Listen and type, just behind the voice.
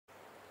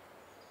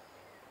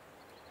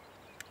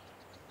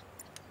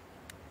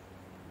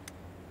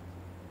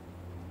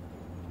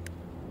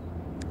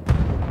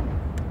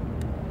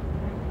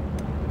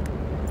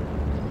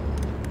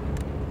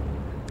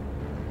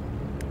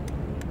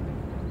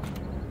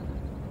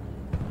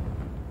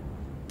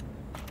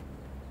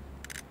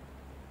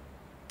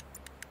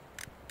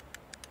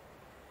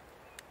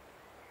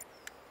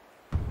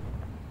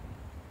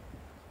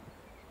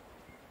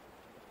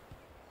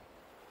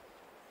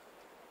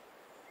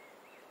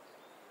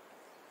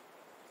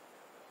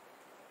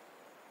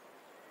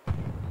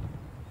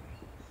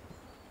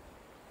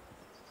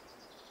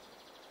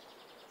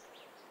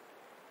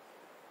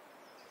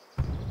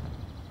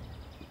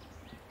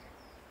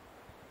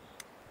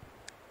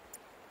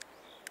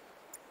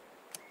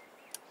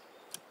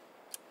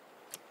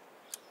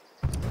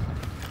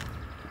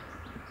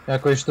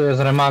Jakoś to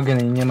jest remagen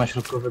i nie ma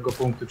środkowego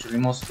punktu, czyli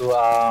mostu,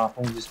 a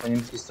punkt jest po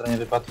niemieckiej stronie.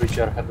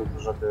 Wypatrujcie archetów,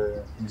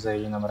 żeby nie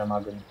zajęli nam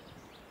remagen.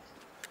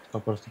 Po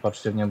prostu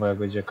patrzcie w niebo, jak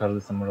będzie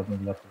każdy samolot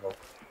nadlatywał.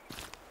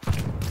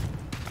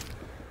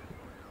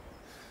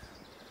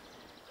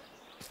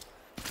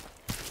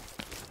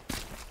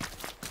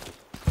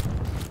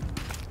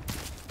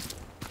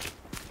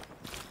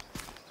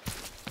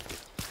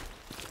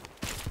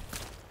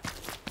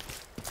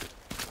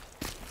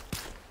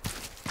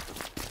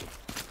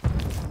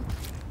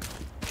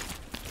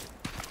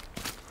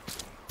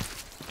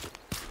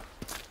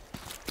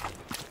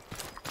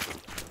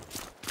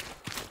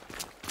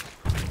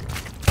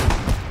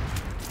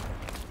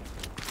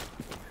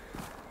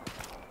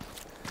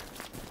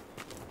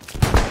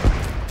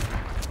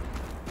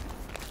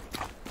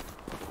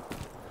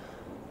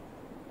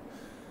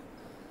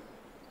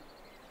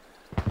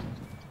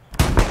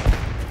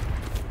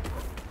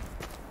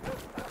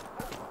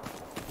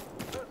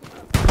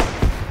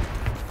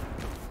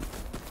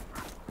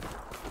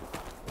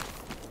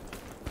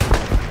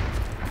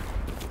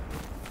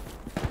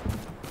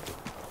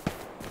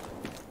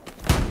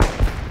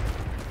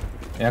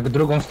 Jak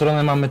drugą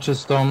stronę mamy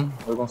czystą,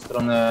 drugą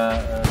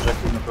stronę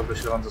rzeki, no to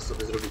wyślę wam za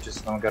sobie zrobić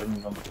czystą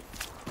garnizon.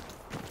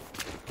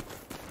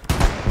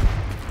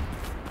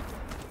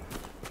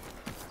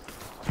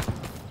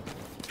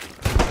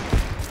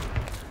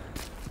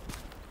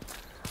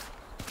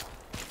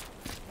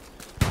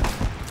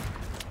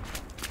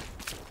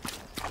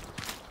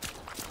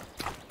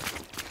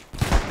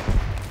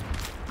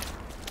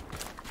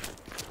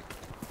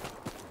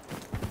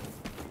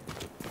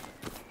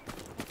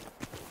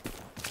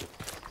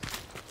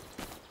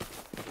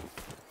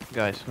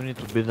 Guys, we need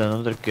to build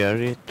another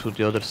galley to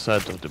the other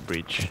side of the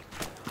bridge.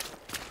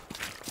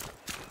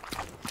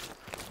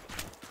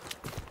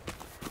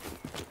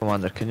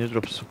 Commander, can you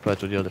drop supply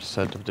to the other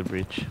side of the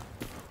bridge?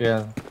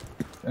 Yeah.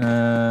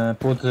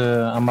 Put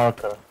a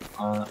marker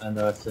and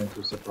I'll send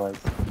you supplies.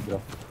 Go.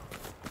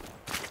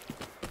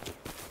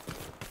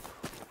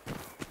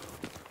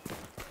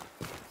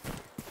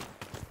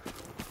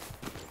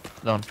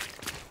 Done.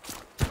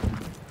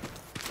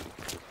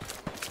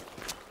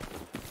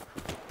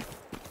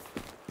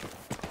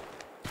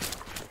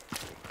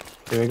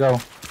 Here we go.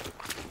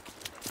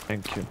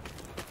 Thank you.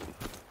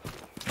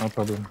 No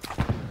problem.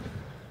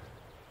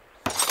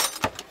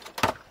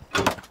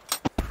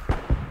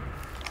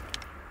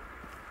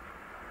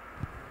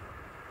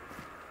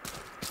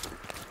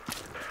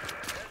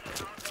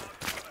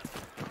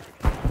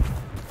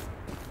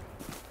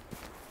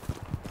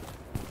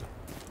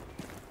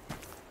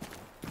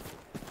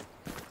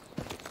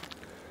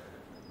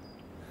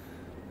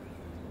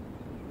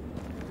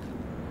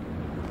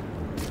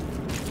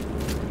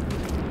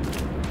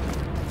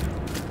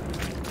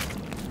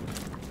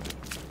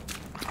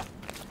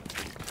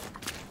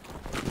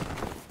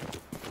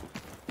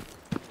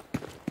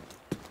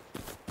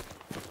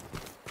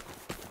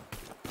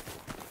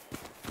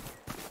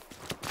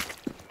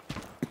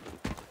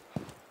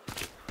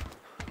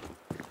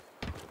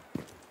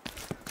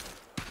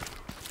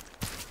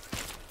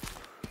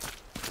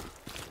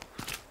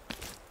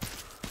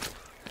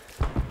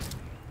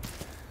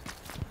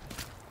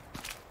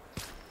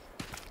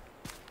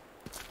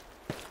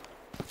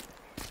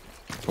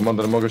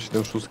 Komander, mogę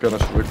 7-6 na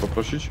środek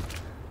poprosić?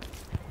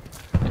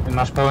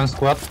 Masz pełen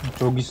skład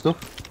czołgistów?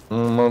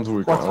 Mam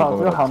dwójkę. 我操，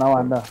最好能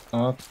玩的。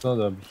 No to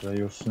dobrze,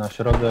 już na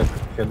środek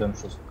 7-6.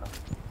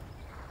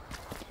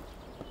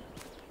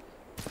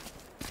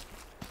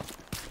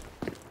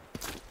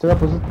 To ja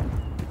pozy...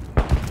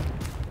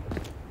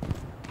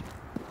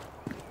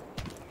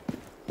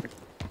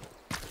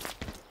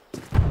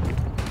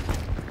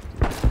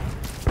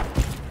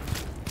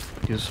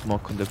 Use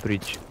smoke on the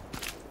bridge.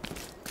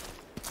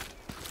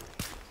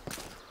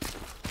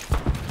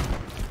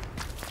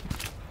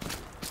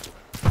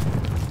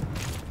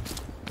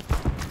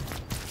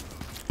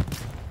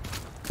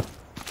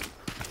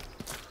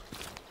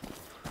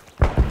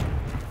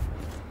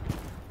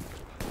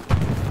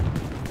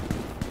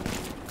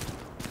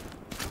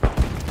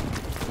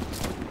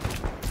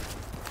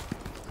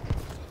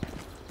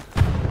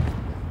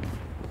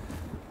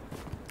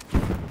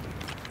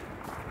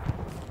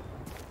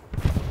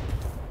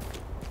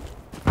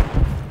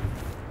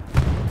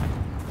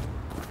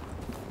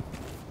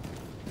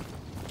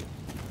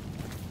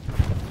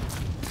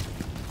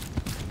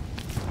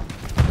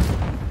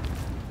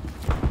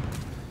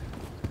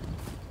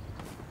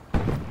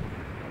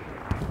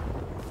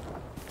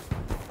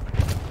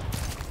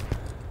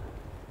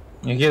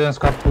 Niech jeden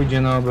skład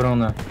pójdzie na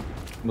obronę,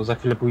 bo za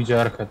chwilę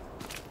pójdzie archet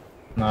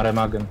na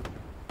remagen.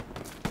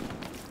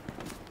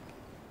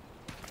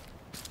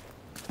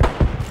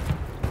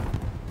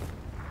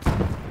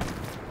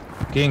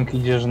 King,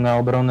 idziesz na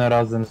obronę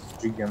razem z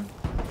Jigiem.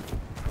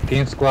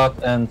 King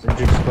squad and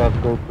Jig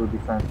squad go to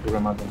defense to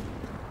remagen.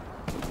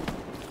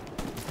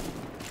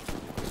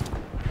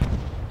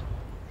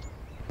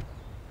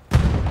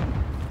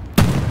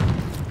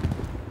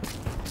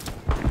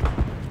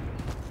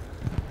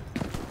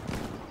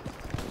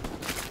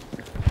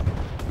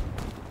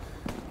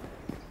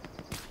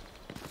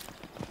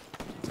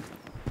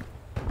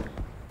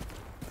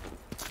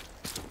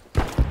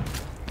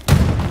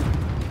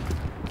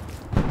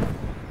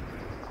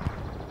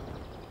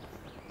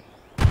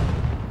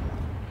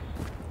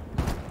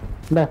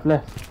 Left,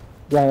 left.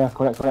 Yeah,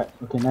 correct.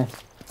 Okay, nice.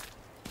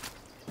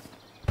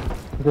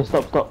 Okay,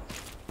 stop.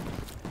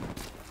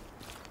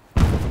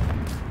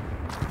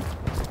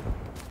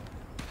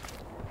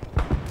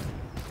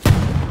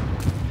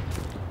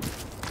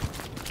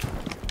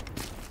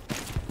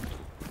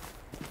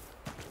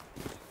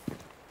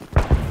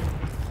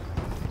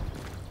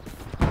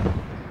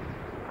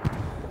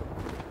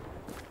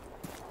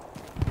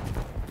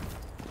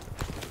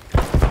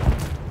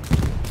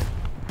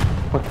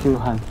 Fuck you,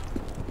 Han.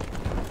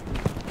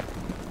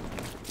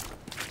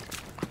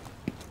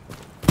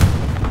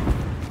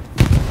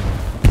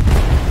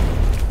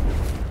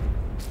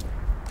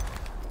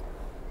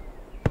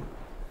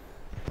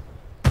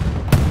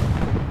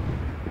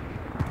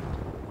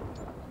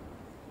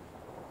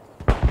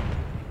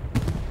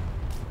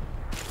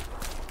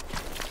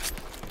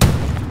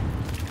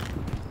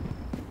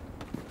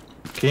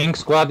 King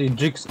Squad i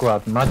Jig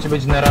Squad. Macie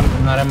być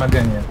na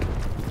remagenie.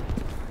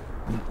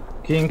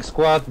 King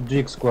Squad,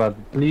 Jig Squad.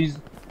 Please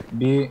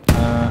be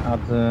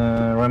at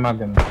the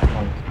remagen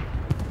point.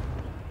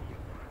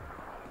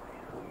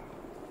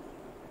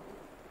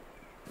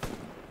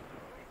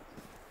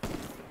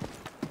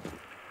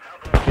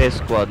 Okay,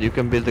 squad, you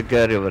can build a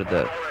Gary over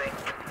there.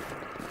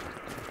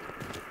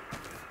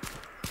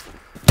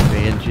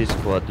 ANG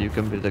squad, you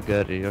can build a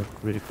Gary, you're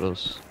really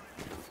close.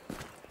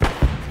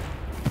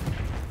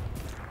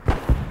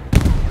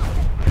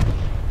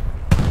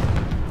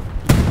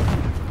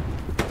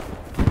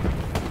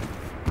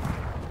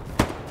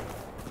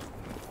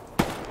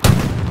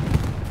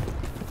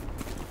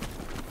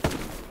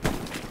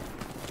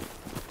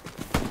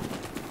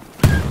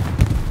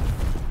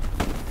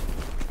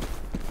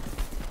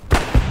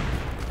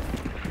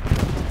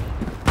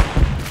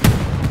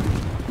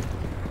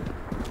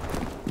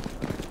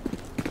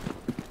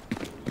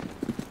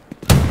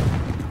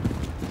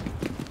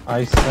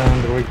 I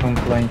send recon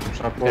plane to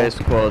Chapo. Okay,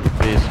 squad,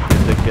 please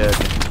build a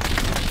Gary.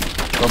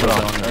 Dobra,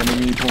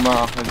 enemy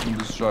Puma has been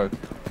destroyed.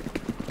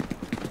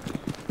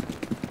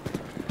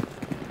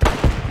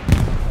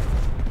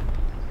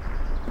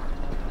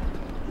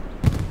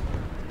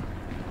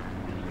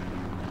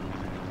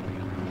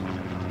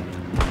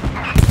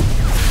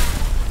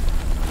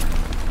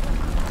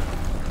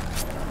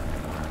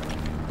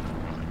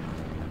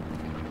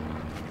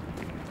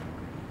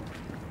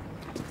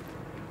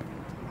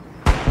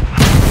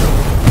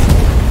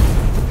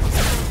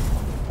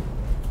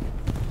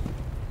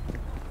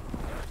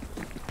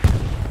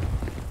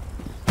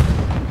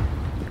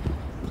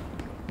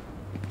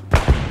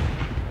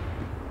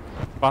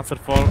 Panzer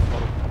IV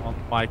on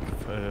Mike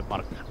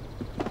mark.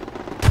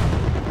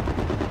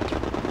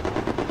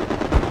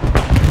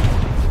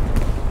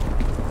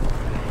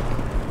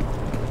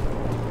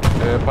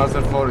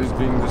 Panzer IV is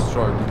being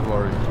destroyed, don't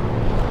worry.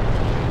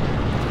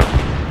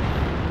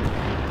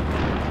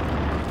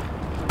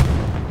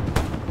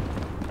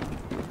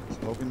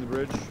 Smoke in the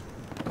bridge.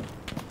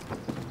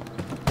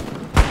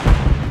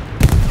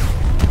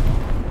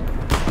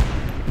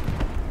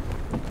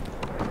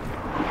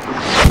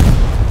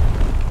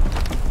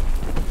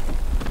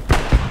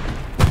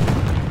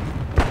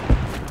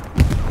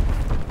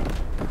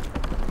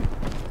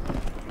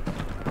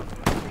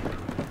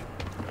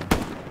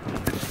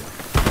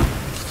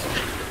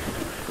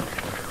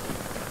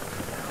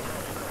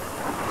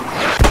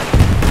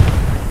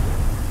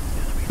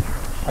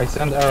 I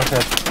send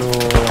airhead to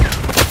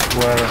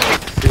square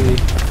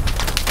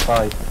C5.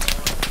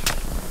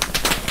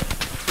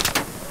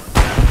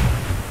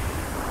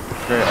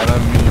 Okay,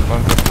 enemy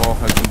Panzer IV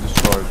has been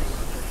destroyed.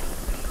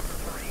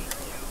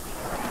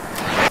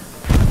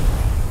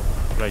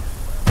 Great.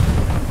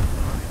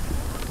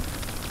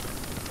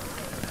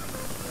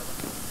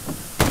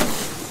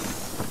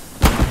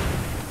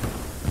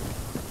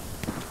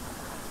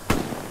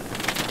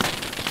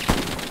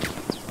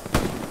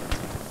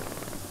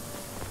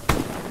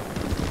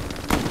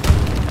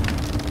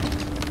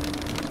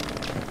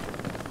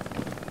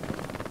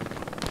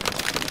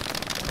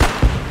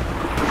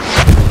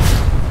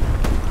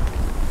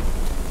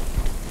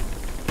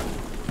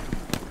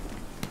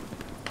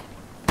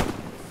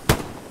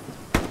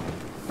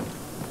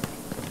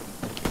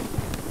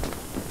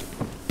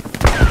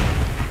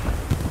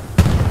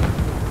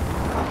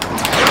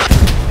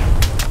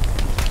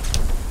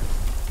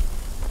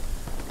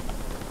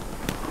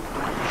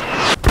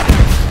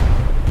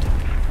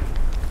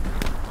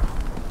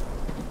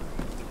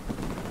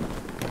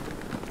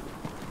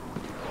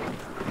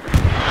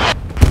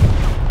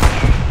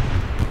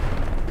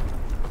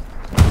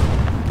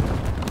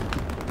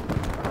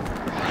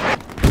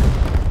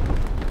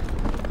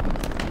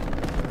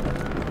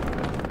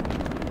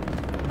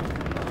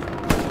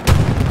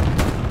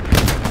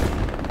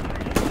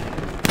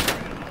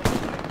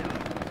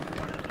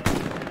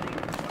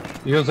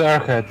 Use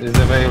airhead is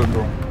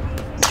available.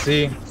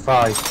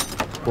 C5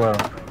 square.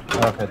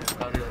 Airhead.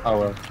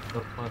 Our.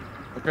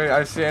 Okay,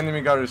 I see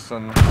enemy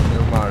garrison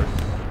near Mars.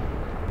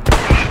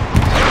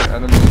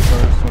 Enemy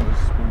garrison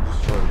is being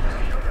destroyed.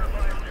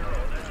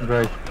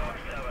 Great.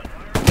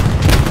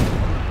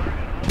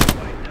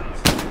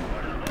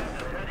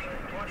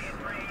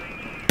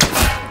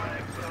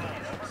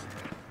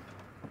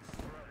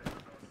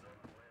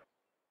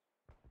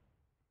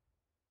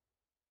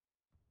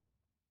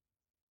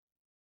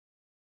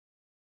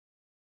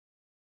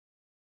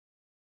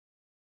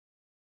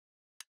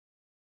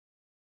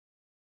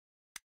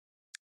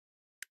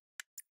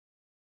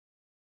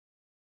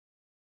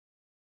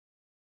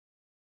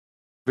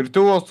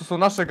 Virtuos, to są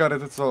nasze gary,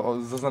 te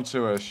co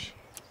zaznaczyłeś.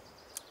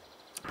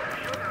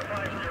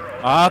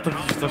 A, to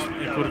widzisz, coś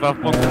mnie kurwa w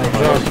mocno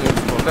George,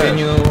 can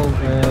you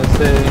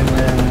stay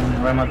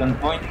in Ramadan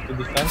point to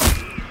defend?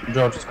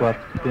 George squad,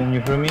 can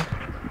you hear me?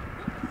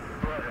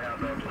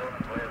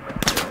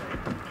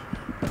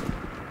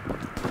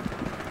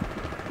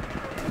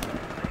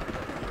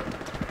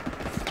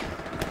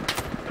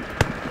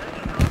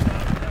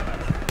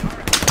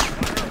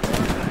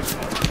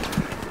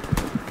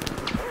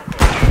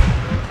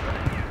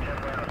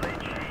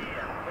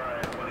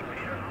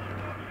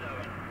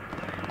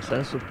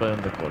 Send super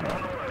in the corner.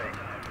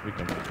 We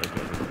can protect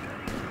everything.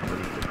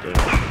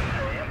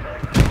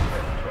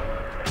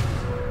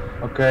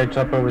 Okay,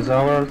 chopper with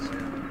ours.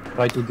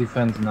 Try to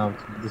defend now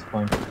at this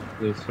point,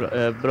 please.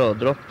 Bro,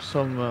 drop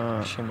some...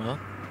 Siema.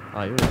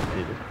 Ah, you already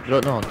did it.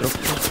 Drop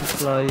some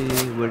supply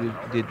where you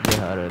did the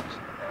Harrod.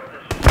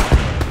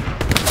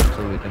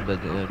 So we can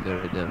get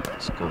there.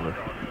 It's cover.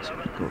 It's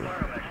cover.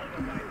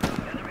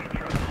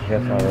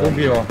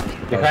 Rubio,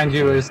 behind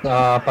you is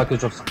a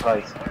package of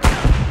supplies.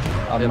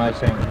 On my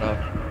thing.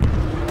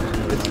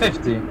 It's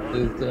 50.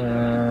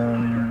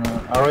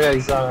 Area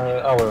is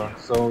our,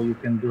 so you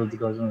can build the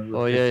garden with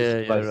Oh 50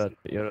 yeah, supplies.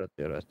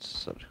 you're right.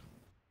 Sorry.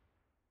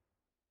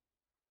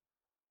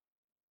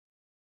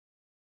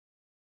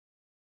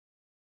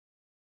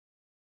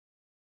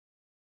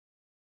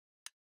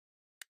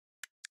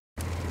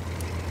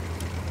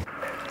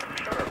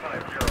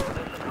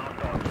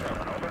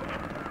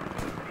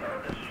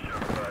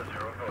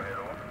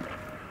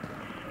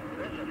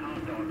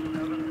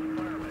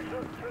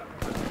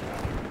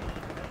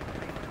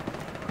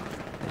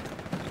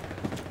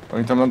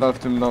 Oni tam nadal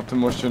na tym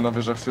moście na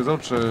wieżach siedzą,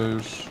 czy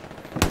już...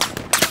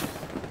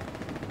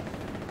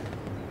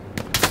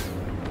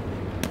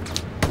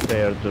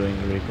 They are doing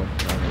recon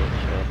now.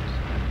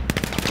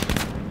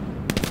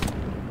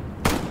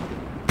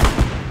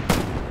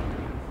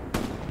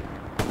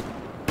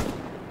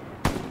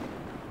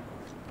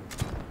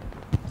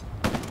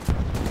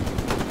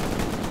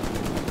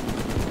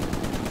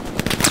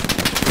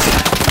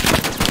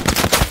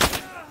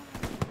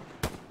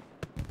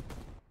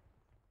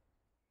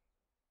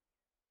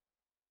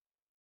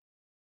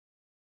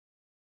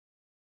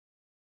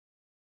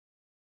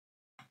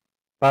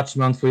 Patrz,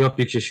 mam twój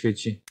opik się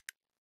świeci.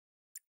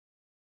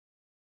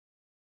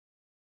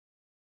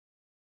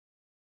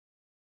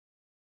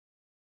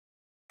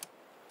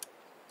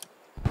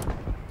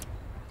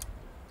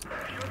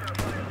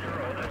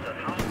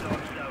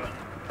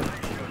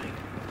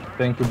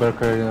 Thank you,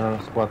 Berker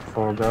squad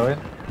for going.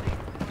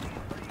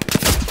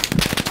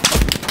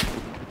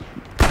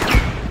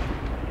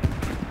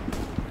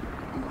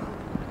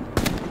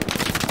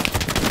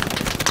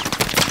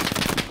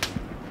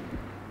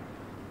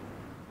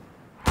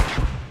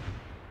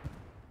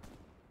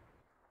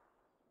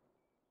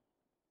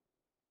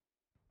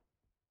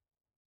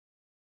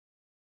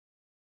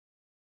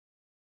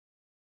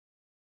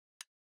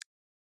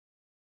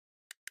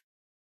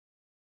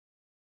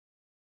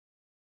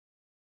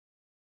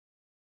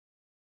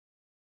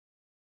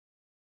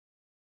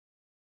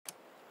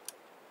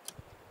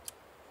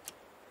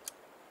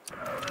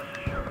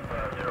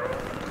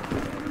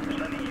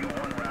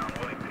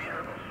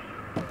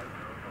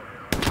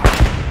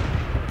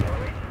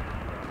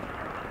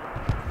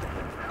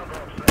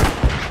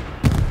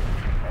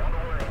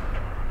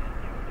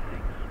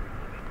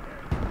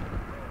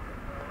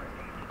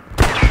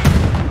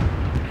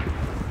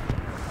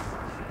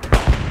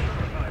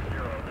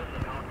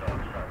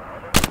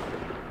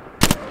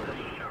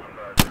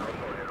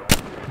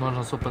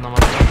 Można supę na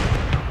markę.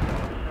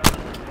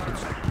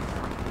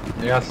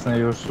 Jasne,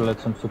 już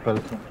lecą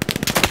supelki.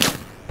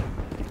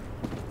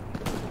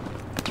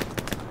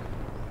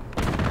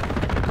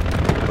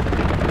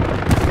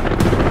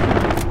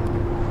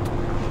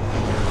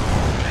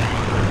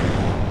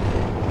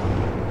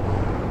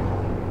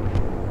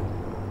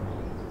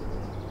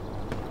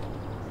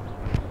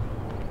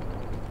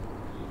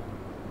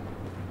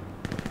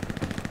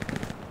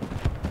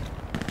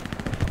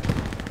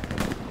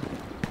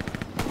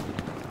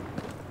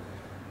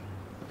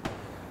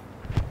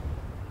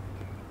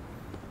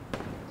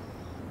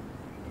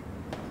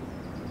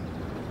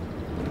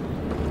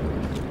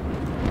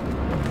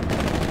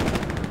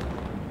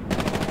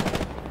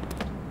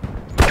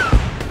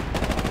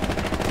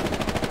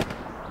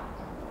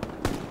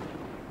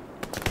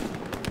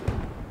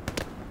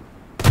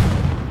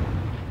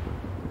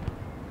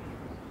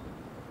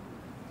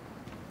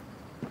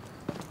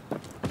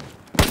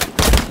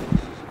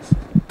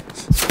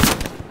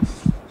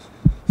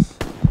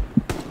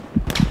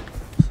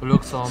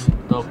 Looks on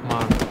top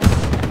mark.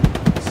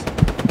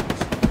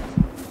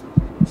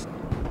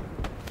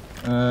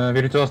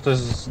 Virtuos to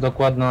jest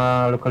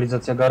dokładna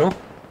lokalizacja garów?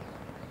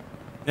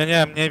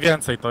 Nie, mniej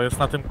więcej, to jest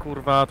na tym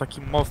kurwa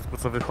takim mostku,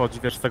 co wychodzi,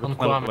 wiesz, z tego On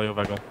tunelu kłamie.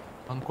 kolejowego.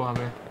 On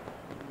kłamie.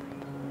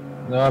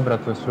 Dobra,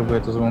 to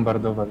spróbuję to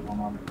zbombardować, bo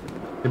mam.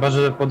 Chyba,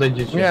 że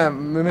podejdziecie. Nie,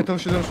 my tą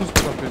 76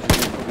 tam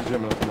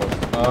podjedziemy na ten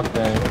most.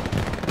 Okej.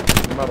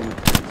 Nie marnuj.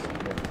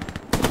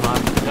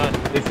 Mark,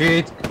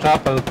 Defeat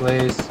chapel,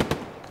 please.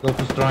 Go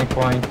to strong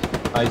point.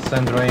 I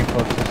send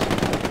reinforcements.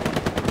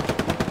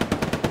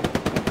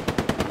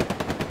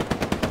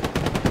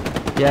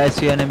 Yeah, I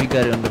see enemy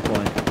Gary on the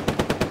point.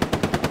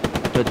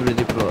 Try to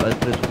redeploy, I'll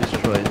try to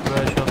destroy it.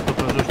 Weź od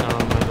tu rzuć na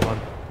normalnego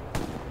ładnie.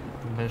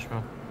 Będziesz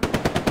miał.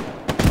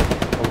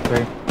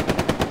 Okay.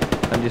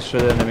 I'm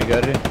destroy the enemy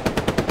Gary.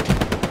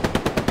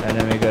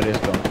 Enemy Gary is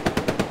gone.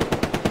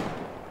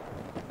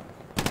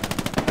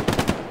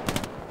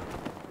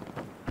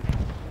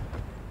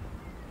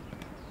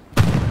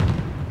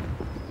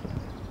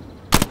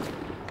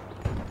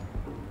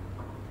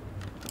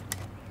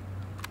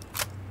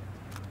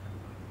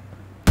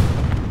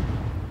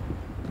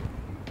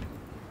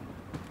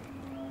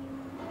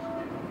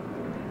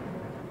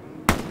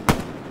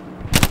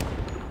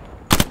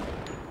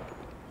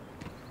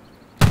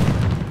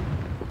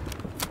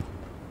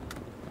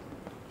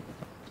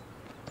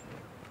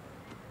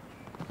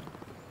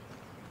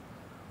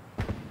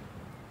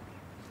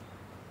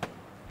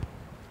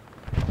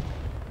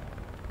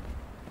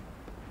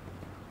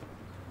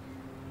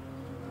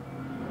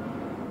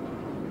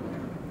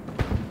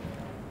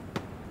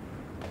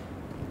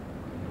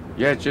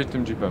 Jedź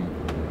tym jeepem.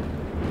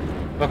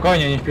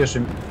 Spokojnie, nie śpieszy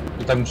mi.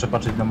 I tak muszę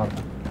patrzeć na mapę.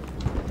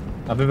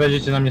 A wy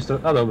będziecie na mnie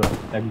A dobra,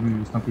 jak mi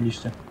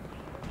wystąpiliście.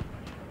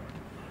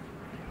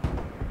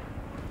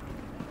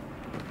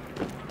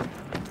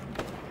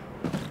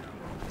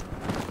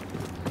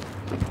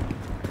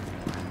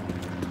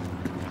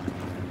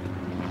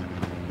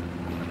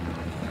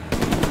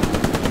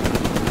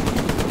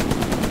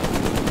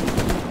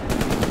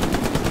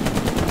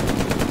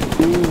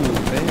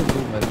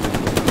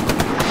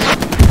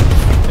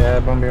 Yeah,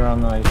 bombing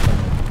around now.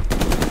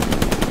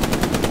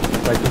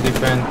 Try to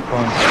defend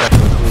point,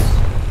 please.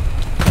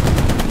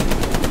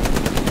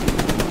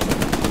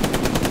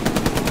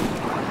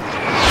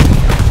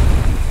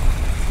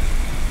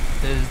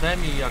 Ty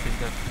zdejmij jakieś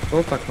te.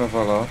 To tak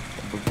nawala.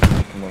 Obok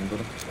komander.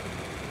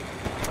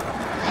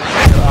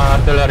 A,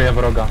 artyleria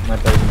wroga,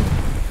 najpewniej.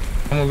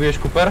 Co mówiłeś,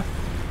 Cooper?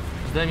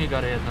 Zdejmij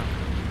Gary jedna.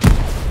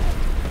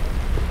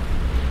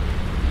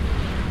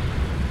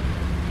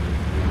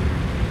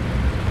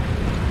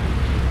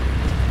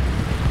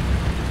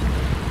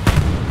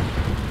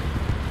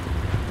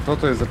 Co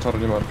to jest za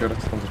czarny marker?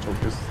 Co tam za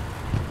czołg jest?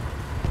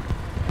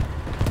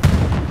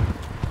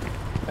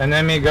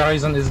 Enemy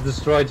garrison is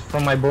destroyed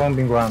from my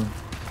bombing run.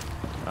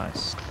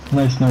 Nice.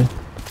 Nice.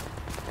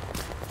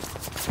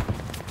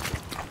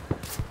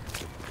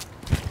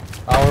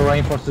 Our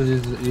reinforces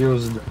is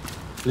used.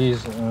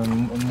 Please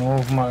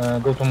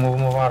go to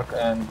move mark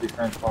and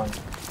defend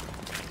point.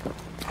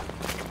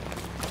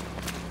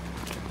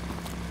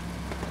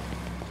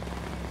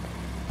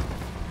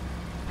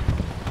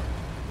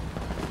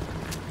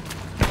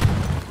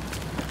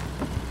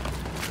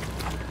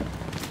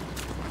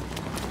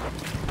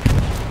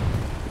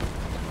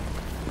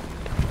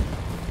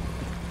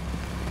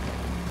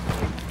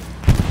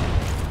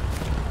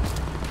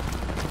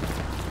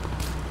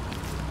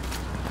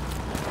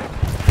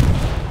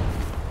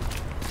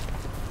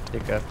 They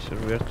capture,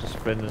 we have to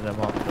spread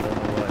them out, I don't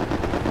know why.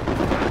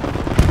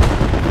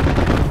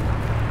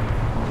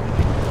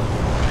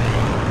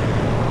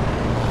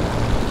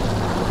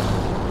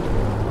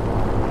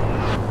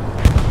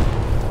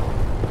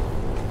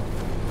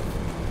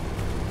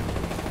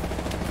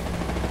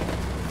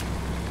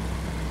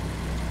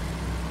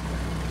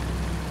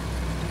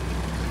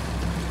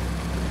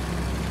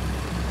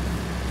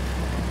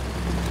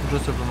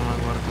 Rzucę to na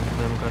markę,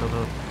 dajemy Gary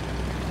do...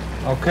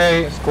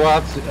 Okay,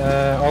 squads,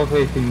 all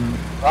team.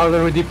 I'll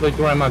redeploy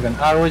to Remagen.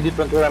 I'll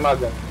redeploy to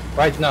Remagen.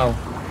 Right now.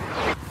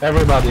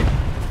 Everybody.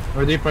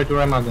 Redeploy to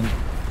Remagen.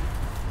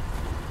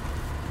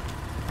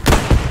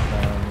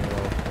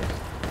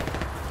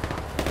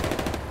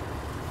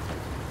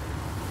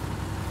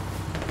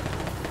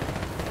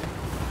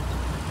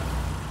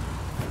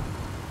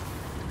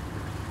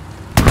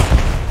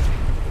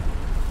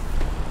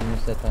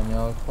 Niestety nie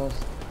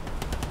outpost.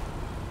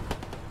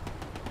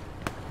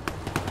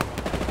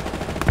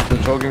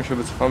 Tym czołgiem się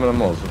wycofamy na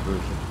most, żeby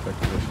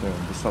taki właśnie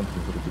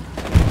desantny zrobić.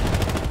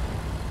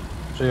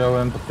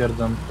 Przyjąłem,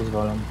 potwierdzam,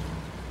 pozwalam.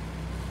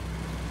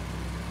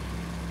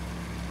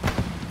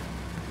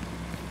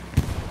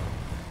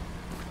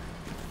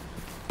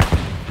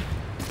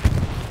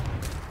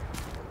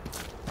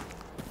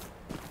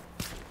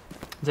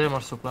 Gdzie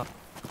masz supla?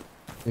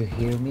 You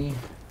hear me?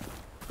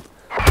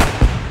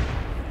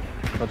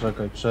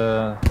 Poczekaj,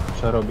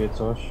 przerobię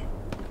coś.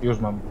 Już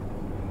mam.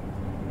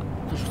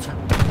 To rzucę.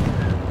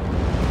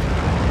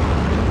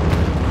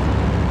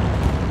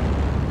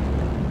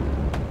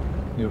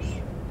 Już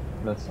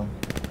lecą.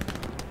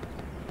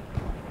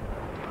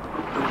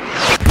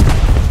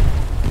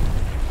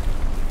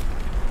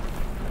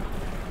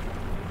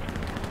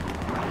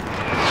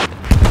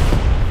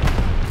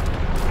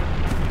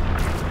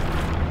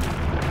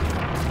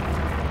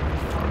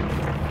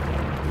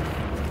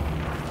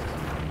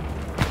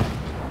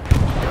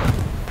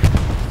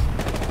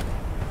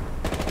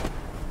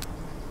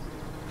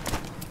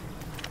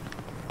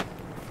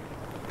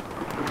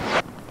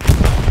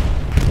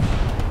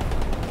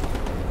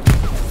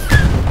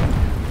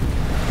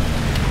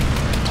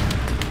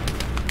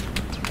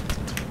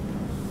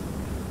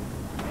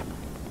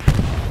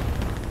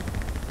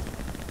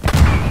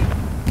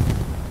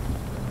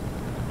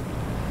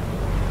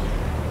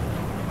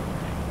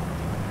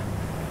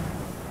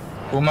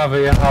 Puma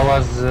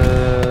wyjechała z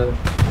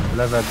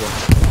lewego.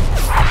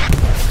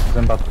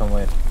 Zębatką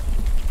moje.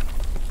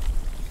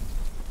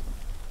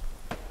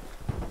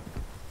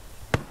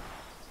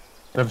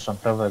 Przepraszam,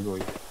 prawego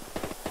i...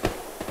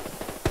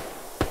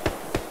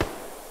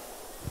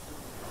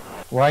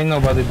 Why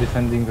nobody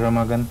defending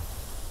Ramagan?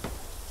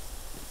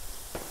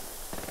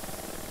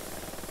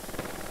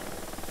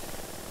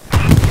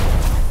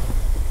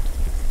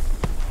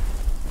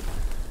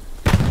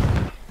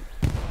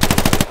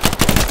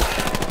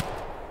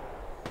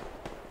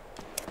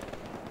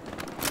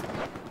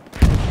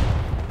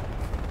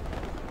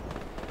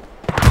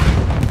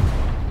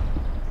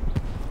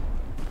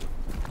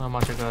 No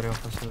macie Gary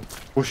ofensywy.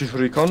 Puścisz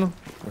recon?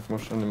 Jak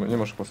masz, nie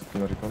masz chyba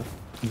na recon.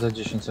 Za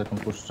 10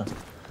 sekund puszczę.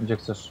 Gdzie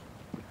chcesz?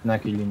 Na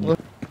jakiej linii? No.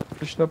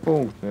 Iść na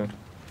punkt, nie?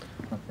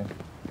 Okay.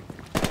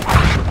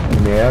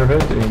 In the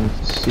airhead in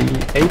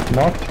C8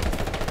 knot.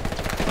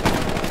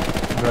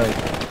 Great.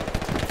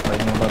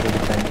 Like nobody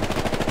defending.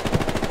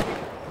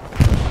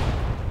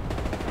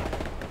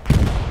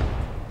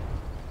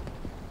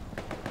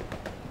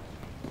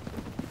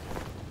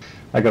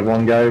 I got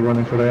one guy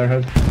running for the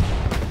airhead.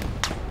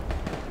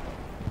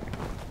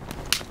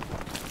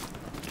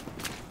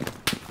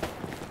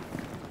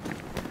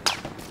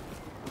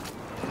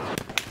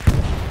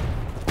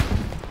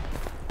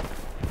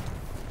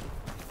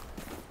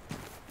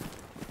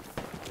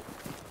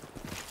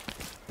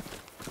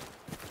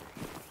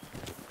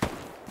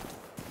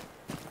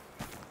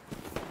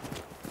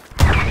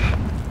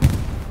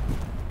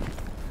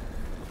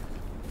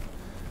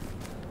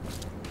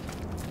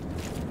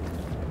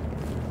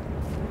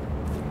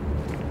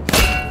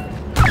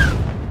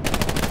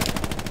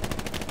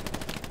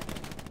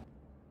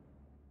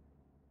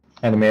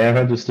 Enemy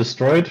airhead is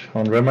destroyed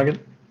on Remagen.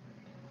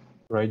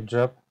 Great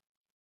job.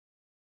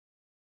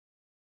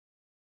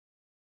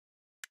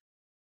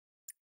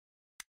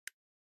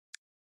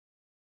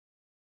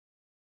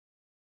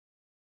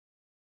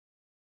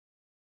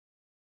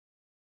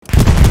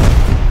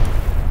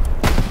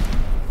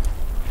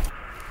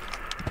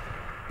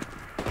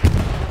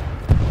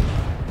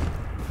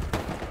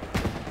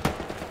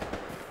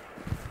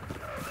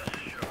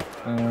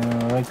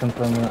 Right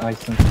component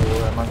icing to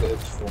Remagen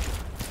is full.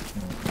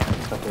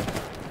 Okay.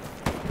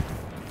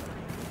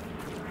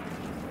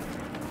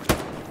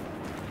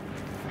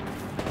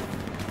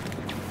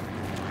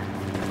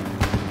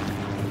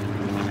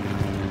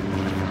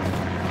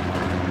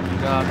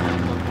 Gary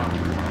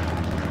normalnie.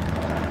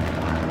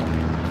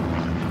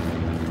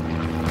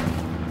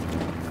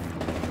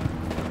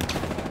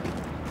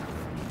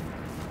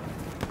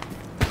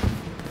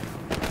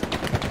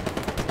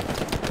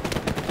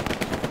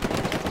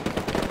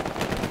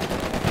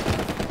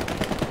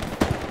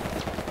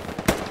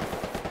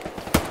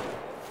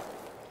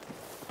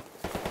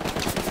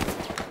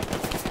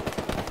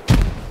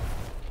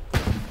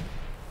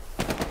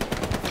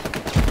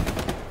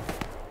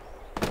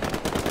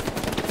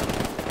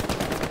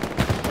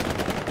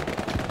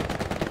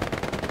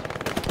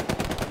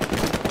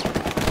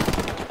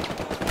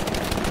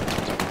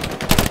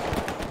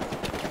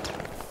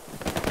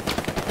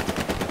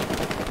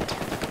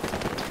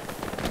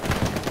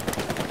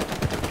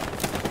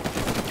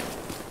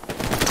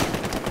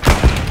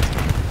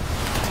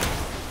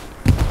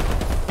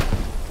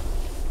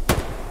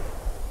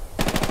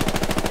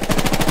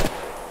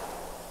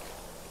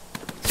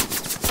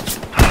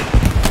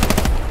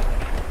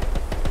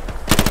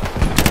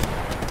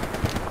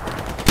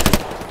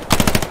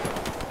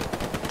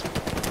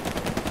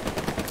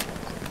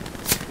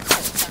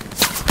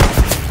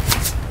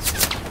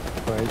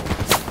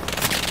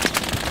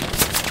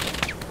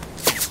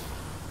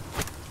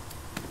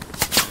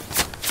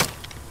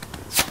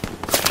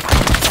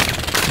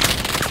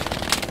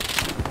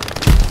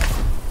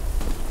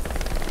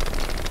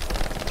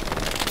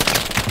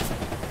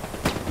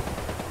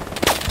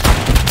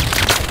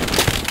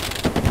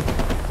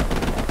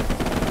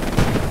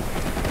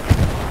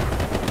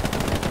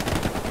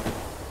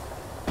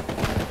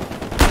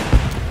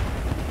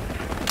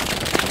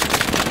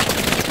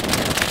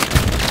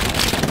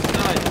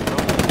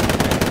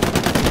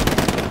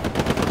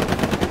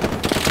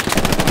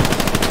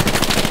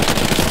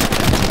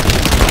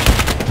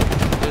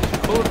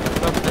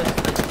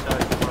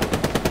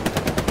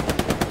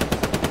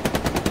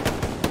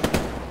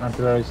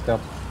 Artillery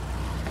stop.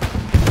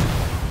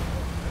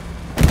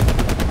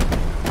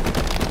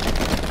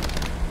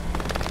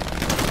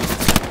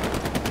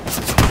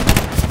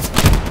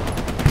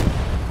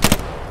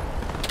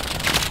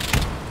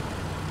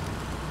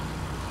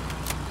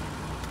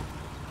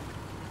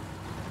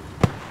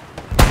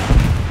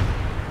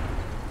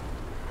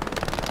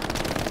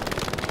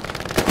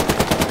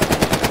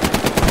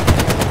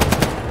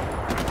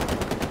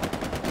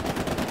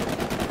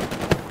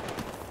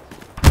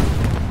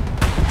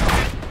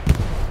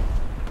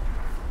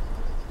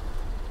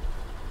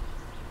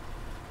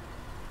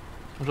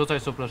 Rzucaj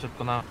suple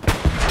szybko na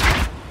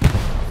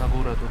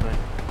górę tutaj,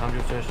 tam gdzie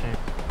wcześniej.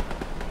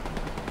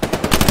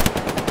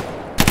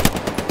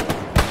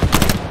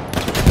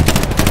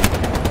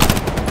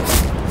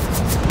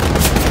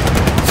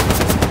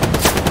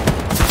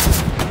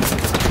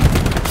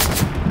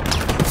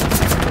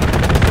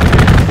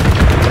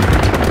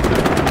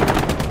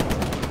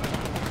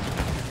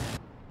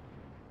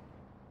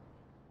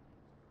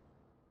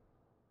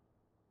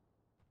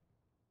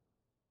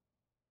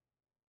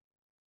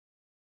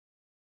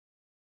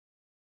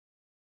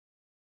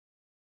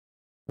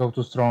 Go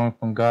to strong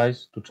point,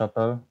 guys, to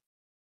chapel.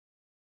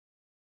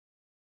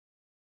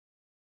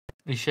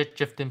 I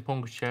siedźcie w tym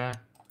punkcie.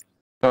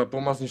 Tak,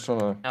 puma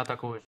zniszczone. Nie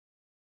atakujesz.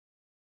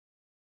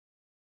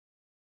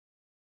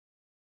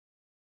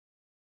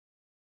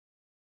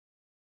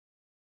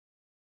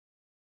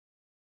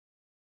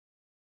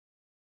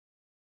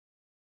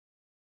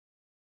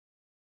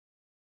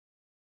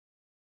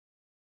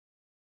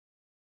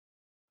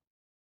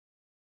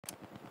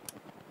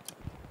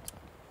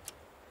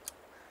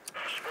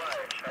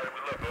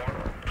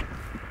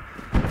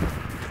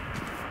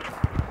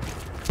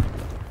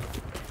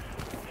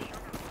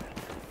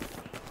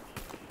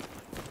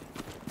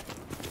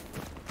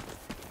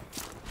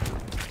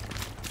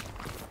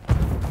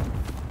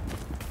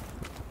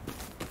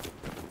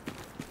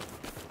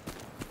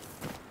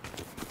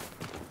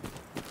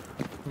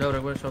 Dobra,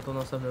 jak będę chciał to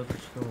następne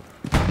wrócić tu.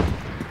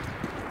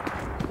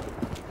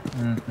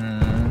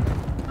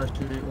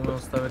 Czyli umiem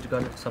stawiać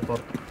garnik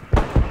support.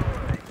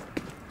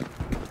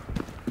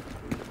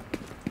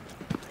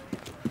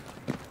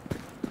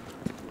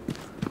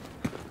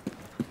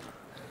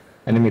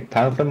 Enemy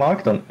panther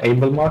marked on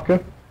able marker.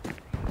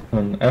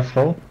 On F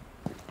roll.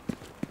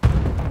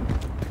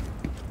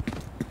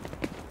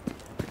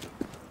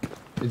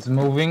 It's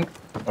moving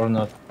or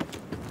not?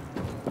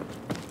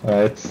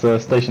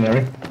 It's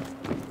stationary.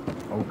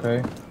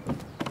 Okay.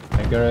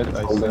 I get it.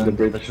 I Holding the send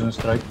bridge. precision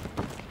strike.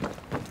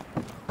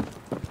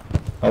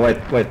 Oh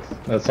wait.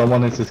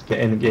 Someone is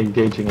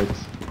engaging it.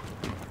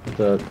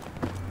 The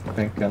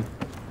tank gun.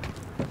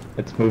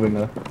 It's moving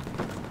now.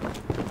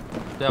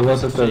 To ja Było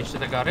wy to strzeliście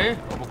te gary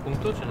obok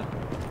punktu, czy nie?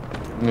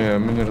 Nie,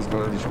 my nie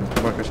rozwaliliśmy.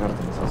 Chyba jakaś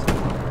arta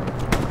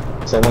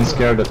jest. Someone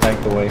scared the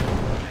tank away.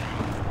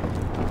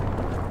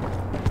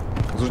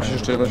 Zrzucić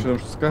jeszcze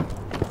 1.7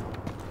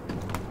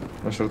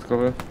 na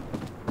środkowy.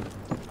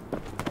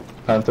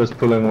 Panther's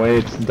pulling away.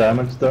 It's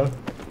damaged though.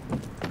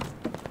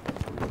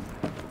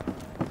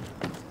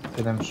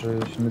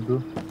 7-3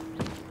 middle.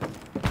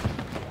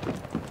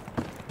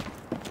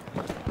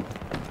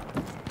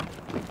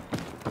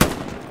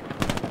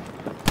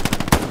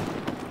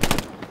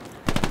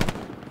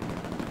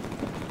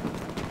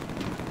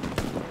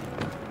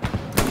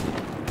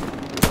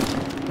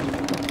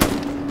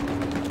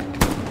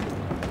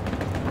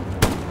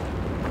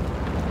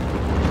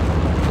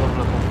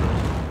 Dobrze, punkty.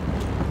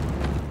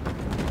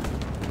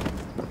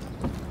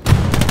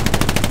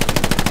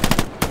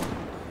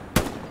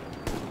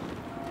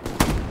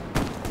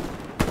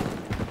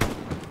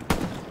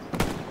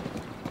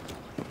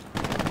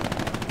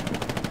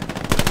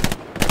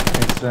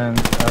 I send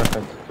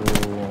airhead to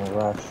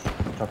rush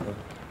chapel.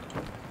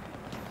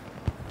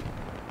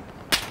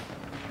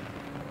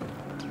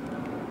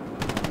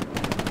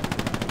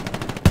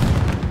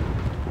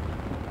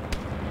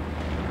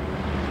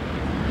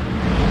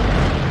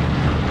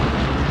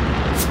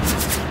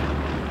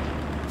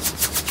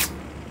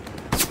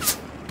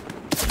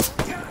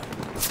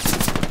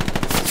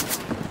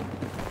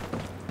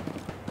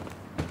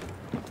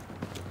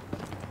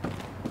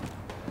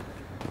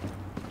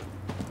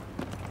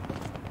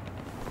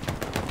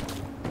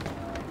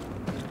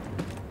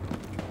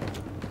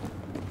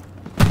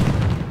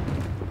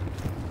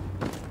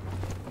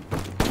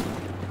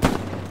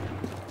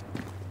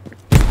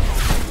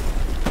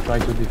 Try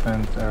to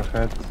defend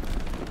airhead,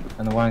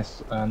 and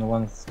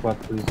one squad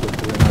please go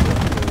to another.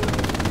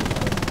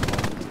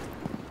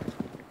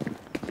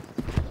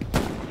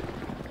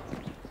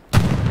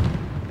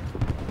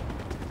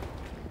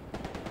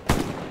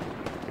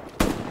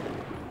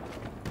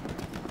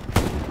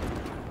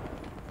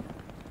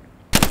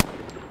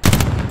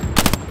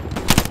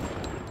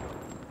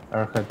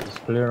 Airhead is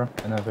clear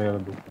and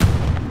available.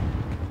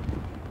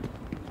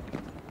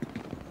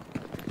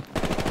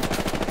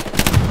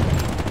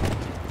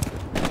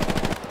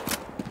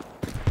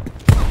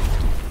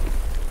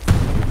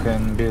 You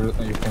can build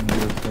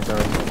either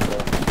on the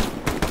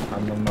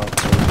unknown map,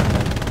 so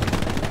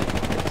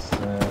it's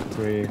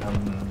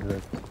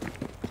 300.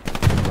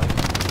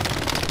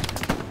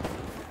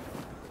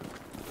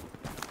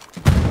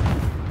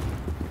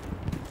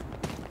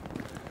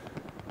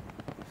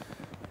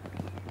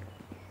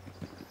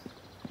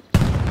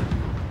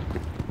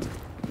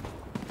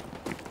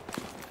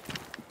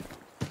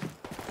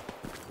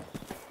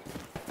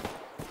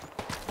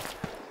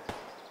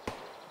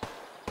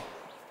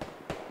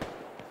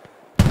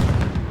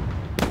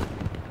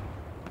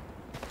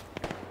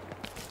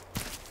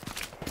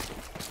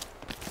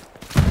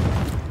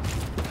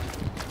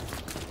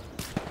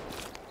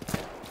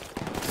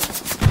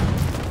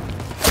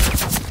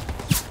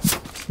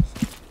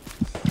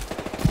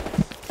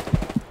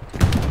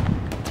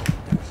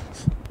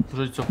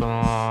 Rzuć cupę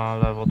na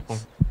lewo od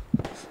punktu.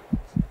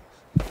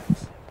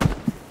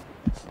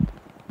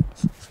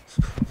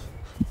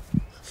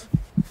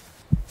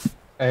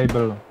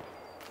 Able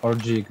or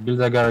Jig,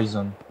 build a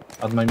garrison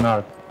at my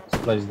mark. It's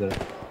placed there.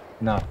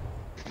 Now.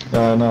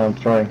 No, I'm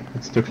trying.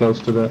 It's too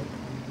close to the...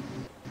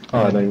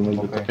 Oh, I didn't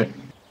move it. Okay. Okay.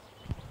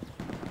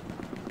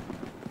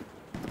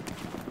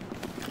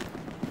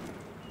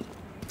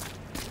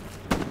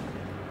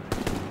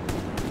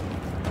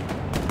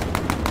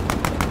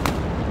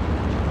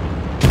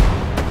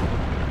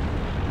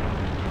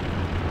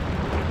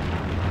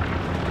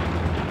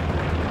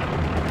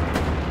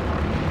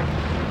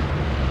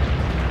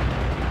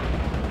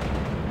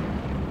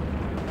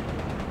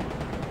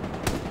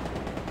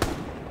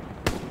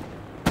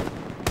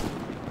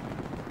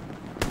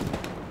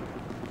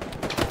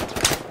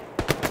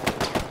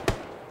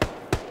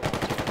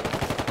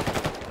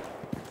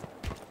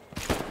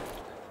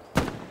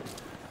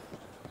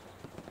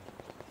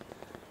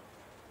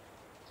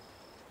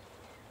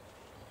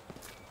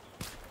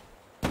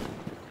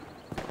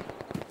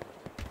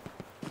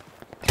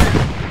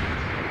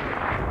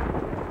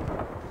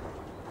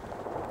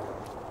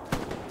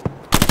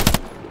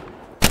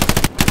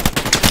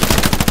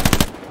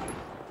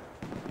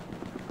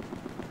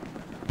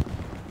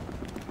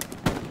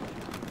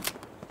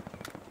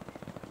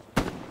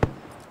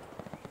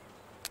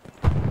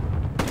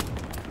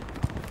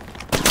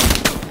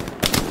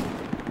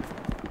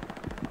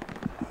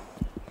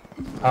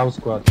 House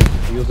squad,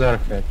 use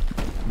airhead.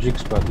 Jig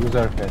squad, use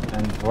airhead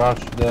and rush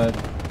the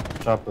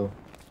chapel.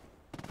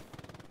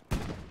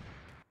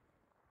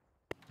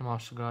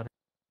 Masz Gary.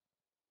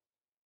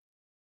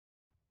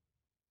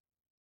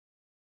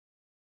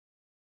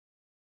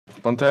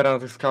 Pantera na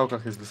tych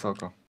skałkach jest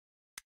wysoko.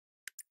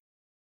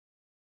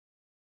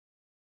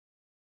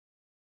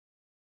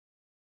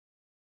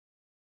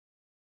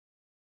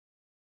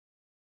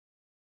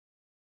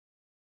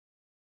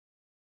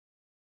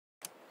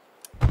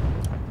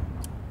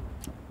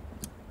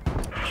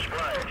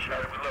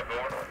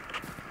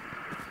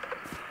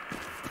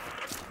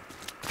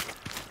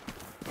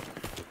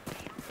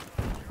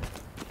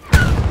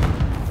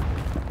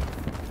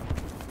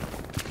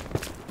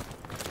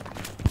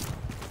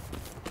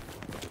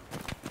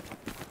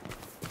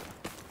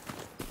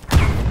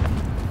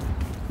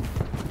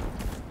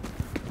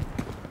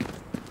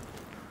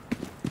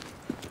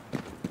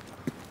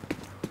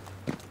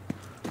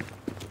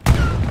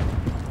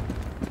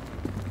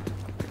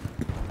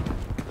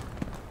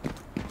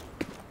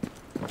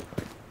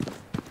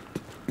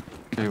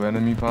 Okay,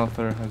 enemy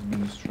Panther has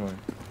been destroyed.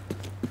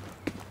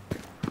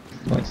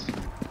 Nice.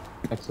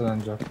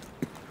 Excellent job.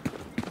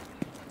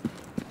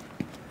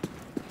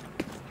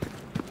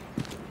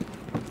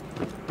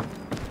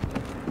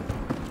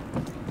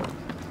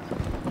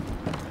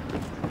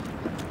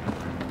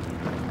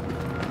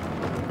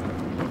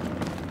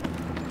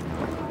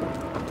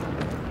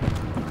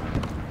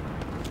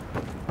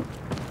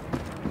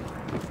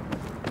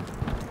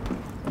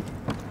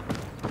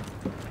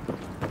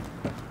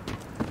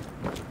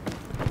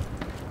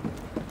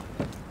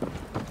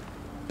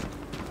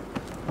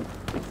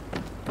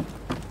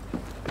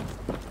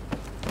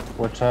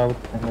 Watch out,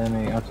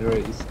 enemy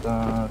artillery is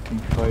starting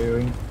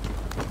firing.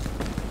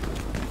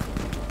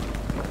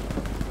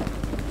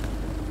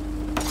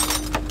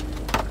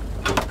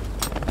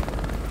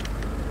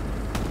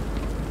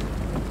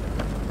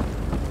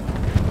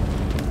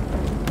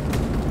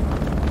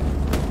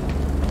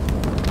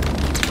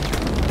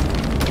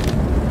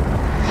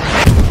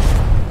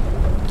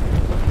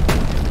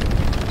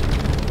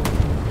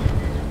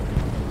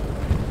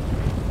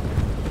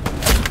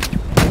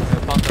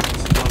 Panther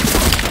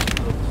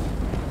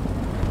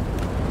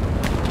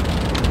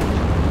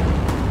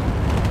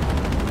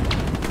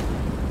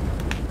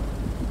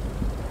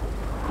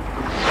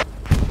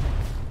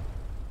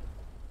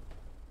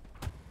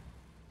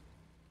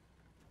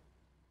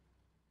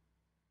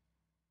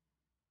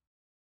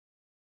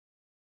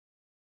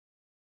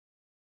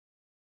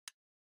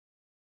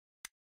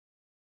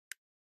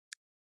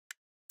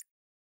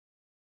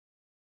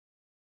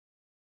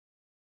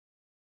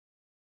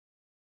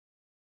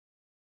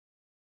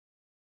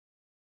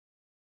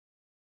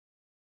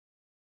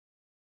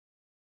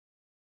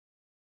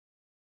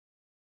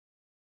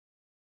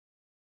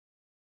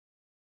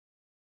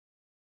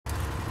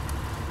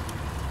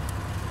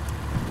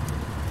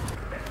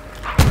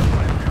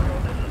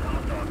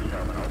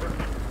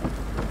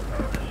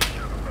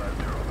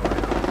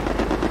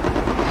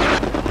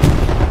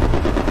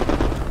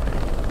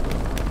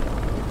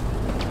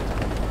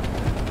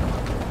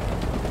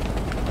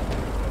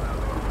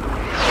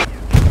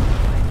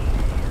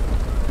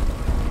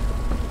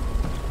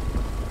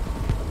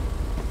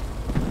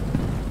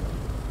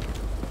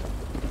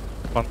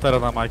Pantera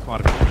na Mike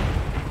Mark.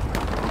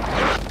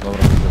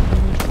 Dobra, widzę.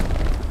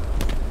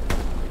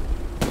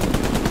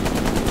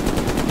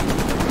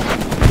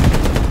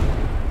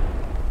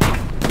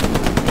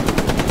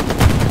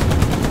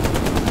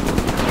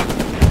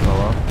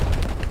 Dobra.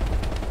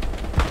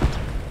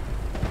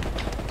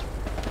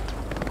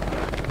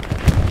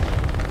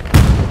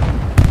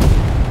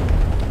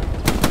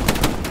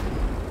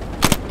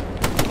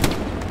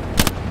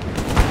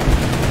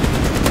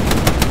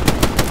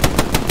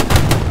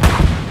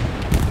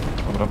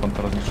 Dobra,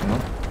 Pantera zniszczona.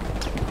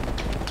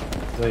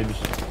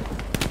 Zajebiście.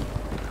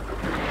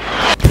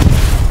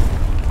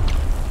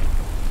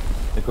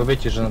 Tylko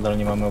wiecie, że nadal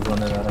nie mamy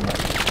obrony na arenach.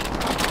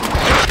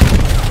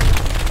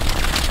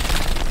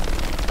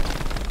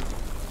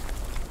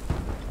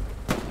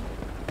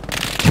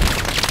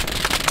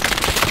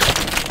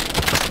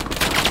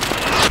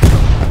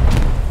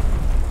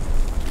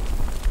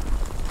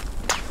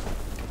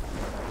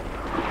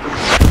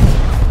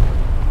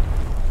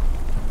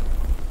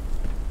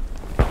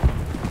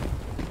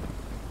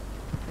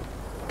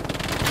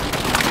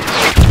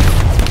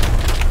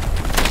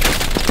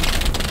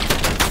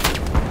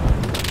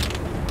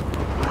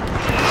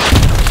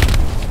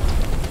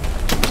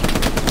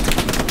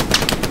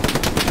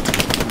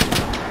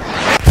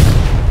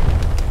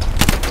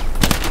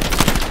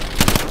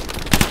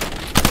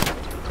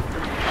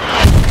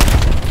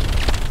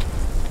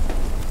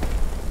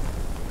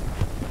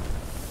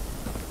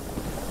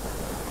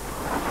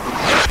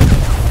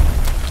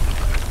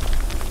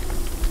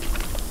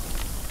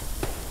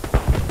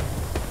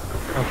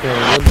 Okay,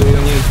 what do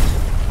you need?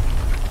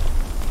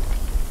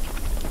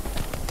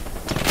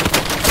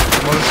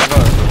 Możesz się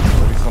walczyć,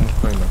 to jest samochód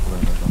kolejnego.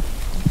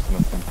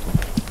 Następnego.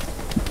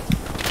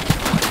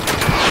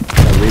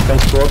 Recon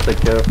squad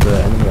take care of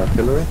the enemy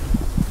artillery.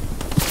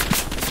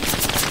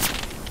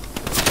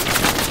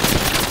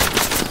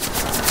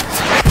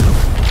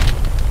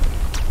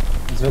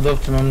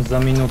 Zwiadowczy mam za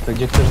minutę.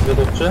 Gdzie chcesz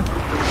zwiadowczy? Na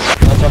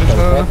Myślę czapel,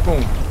 na tak?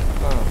 punkt.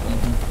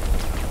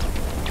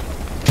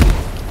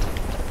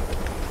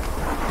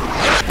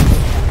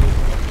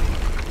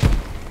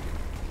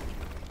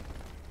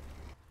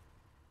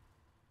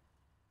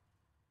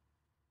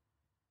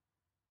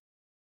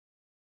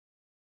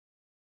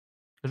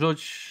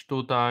 Rzuć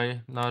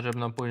tutaj, na żeby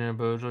nam później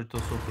były, rzuć to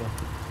suple.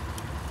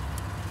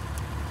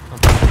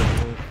 Naprawdę,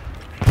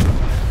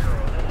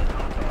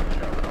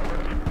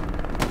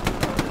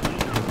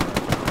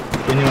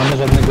 Tu nie mamy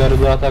żadnego aru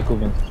do ataku,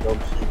 więc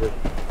przydałoby się, żeby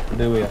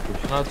były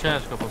jakieś. no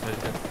ciężko powiedzieć.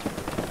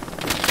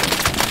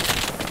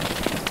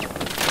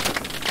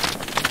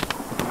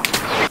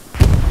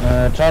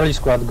 Charlie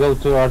squad, go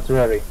to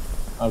artillery.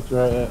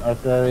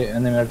 Artillery,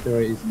 enemy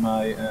artillery is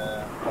my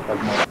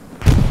attack mode.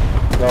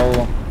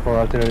 Go for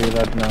artillery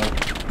right now.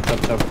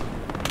 Chop chop.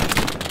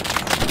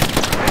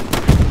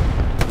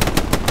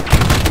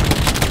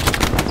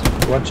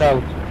 Watch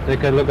out,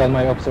 take a look at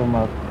my observe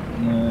map.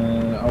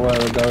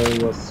 Our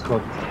guy was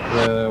hot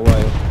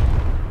while.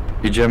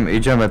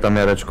 Idziemy tam,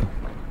 Jareczku.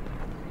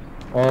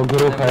 O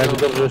grucha, jak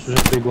dobrze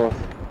słyszę twój głos.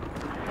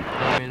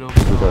 Daj mi lub,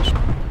 Tu też.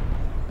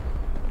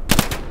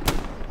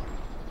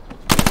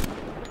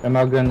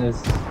 Remagen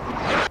jest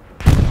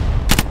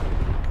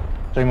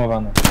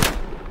przejmowany.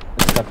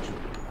 Jest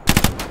captured.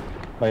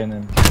 By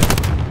enemy.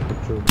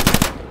 Captured.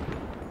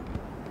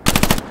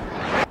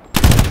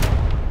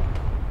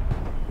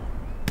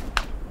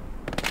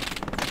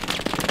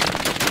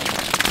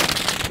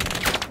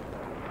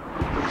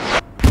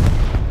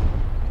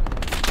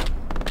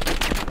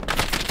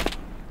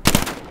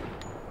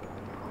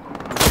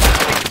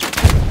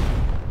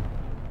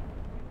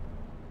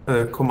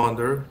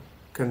 Commander,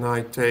 can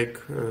I take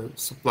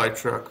supply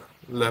truck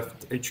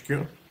left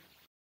HQ?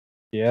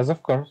 Yes,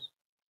 of course.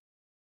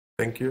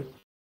 Thank you.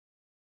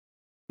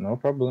 No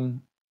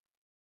problem.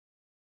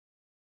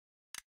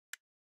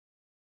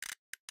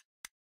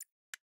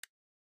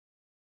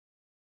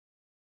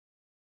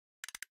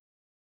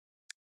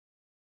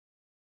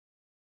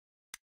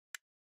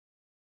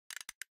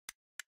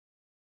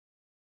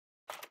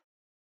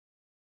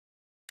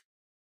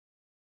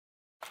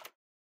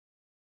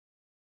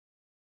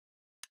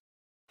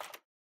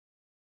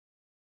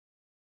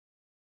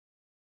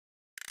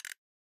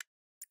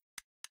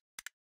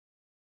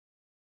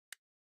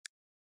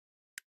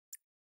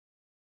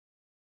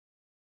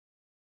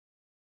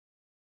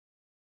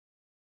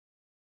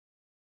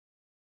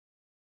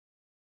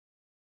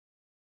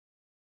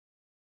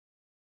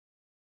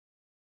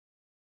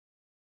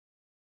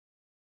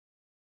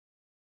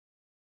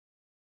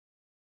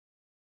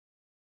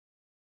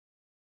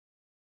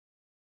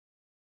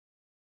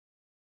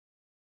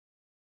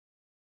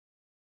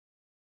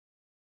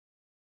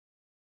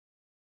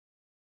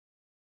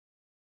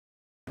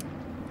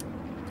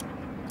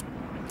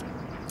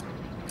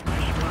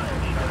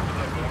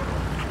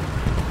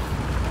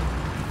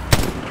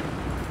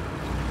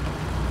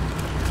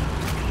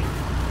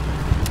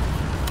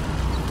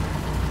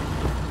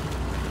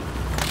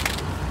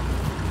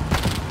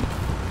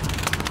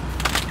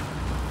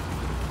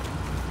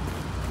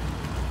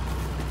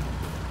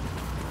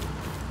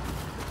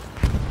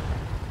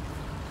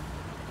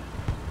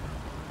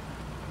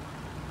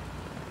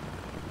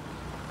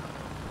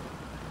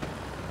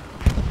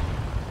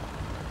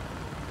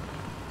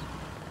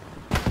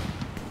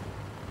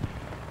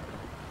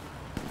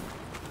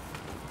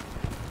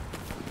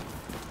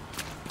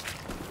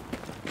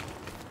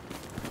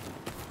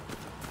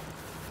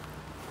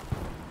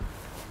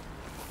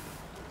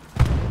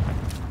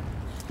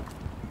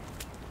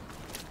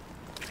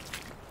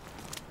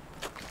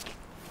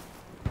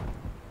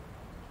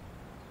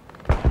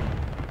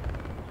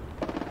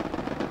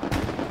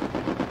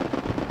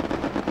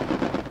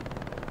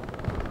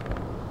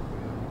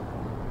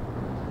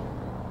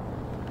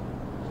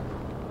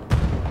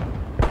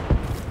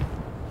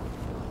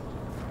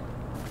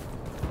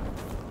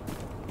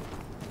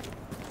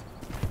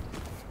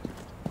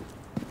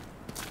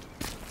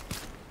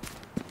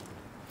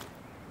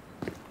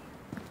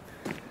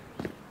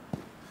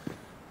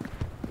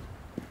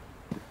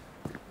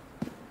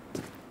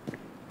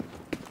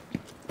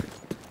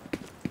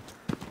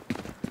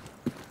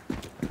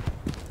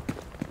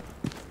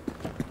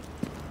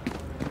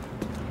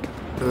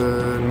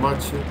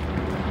 Macie.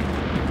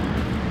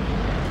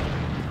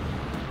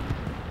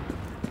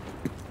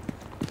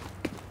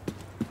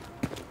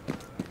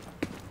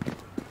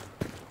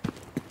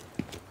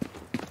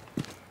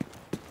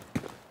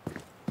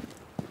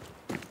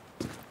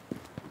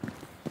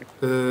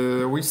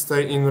 We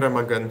stay in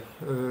Remagen.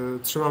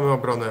 Trzymamy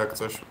obronę jak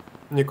coś.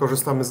 Nie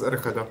korzystamy z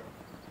Airheada.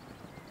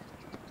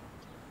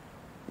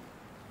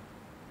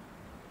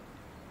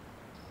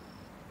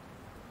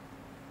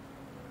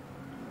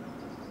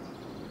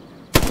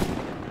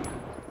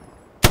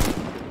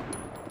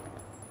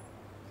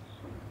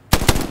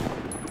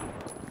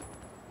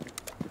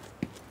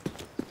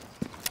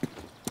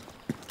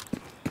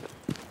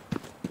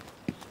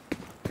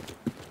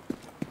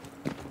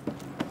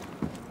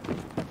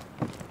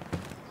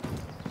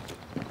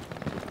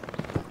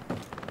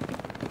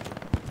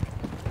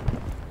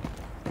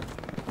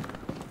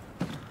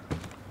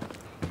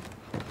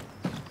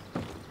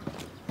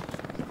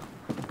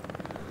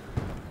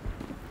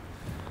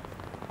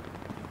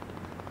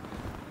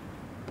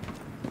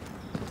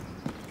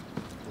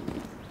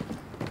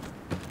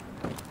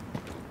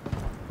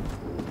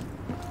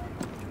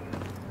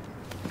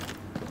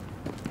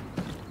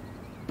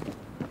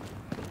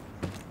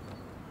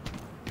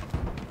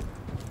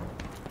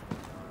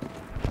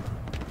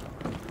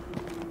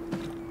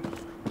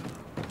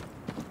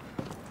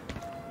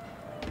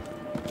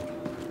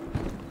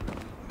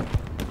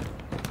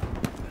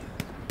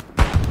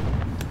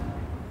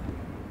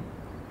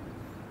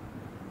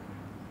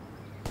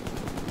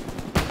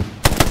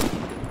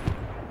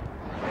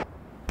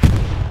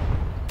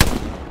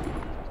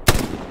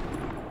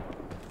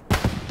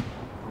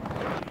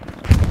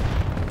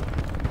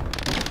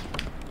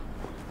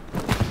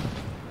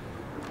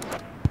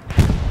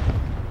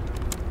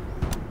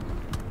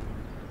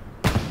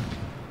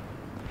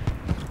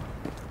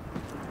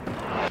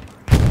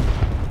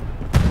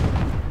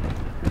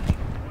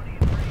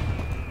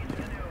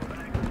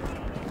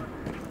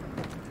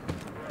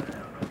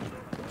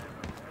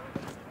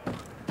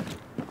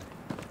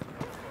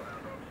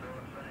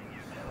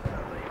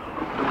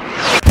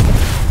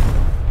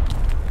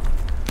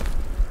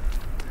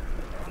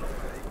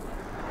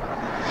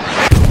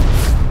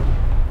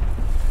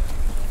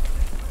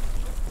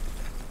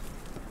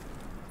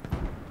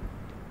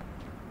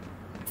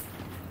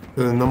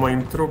 Na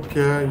moim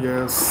trupie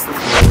jest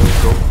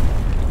grup,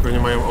 które nie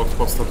mają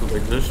outposta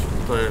tutaj gdzieś.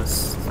 To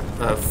jest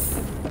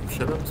F7,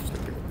 coś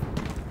takiego.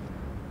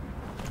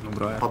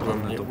 Dobra, jak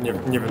Padłem, padnę,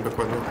 to nie wiem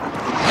dokładnie.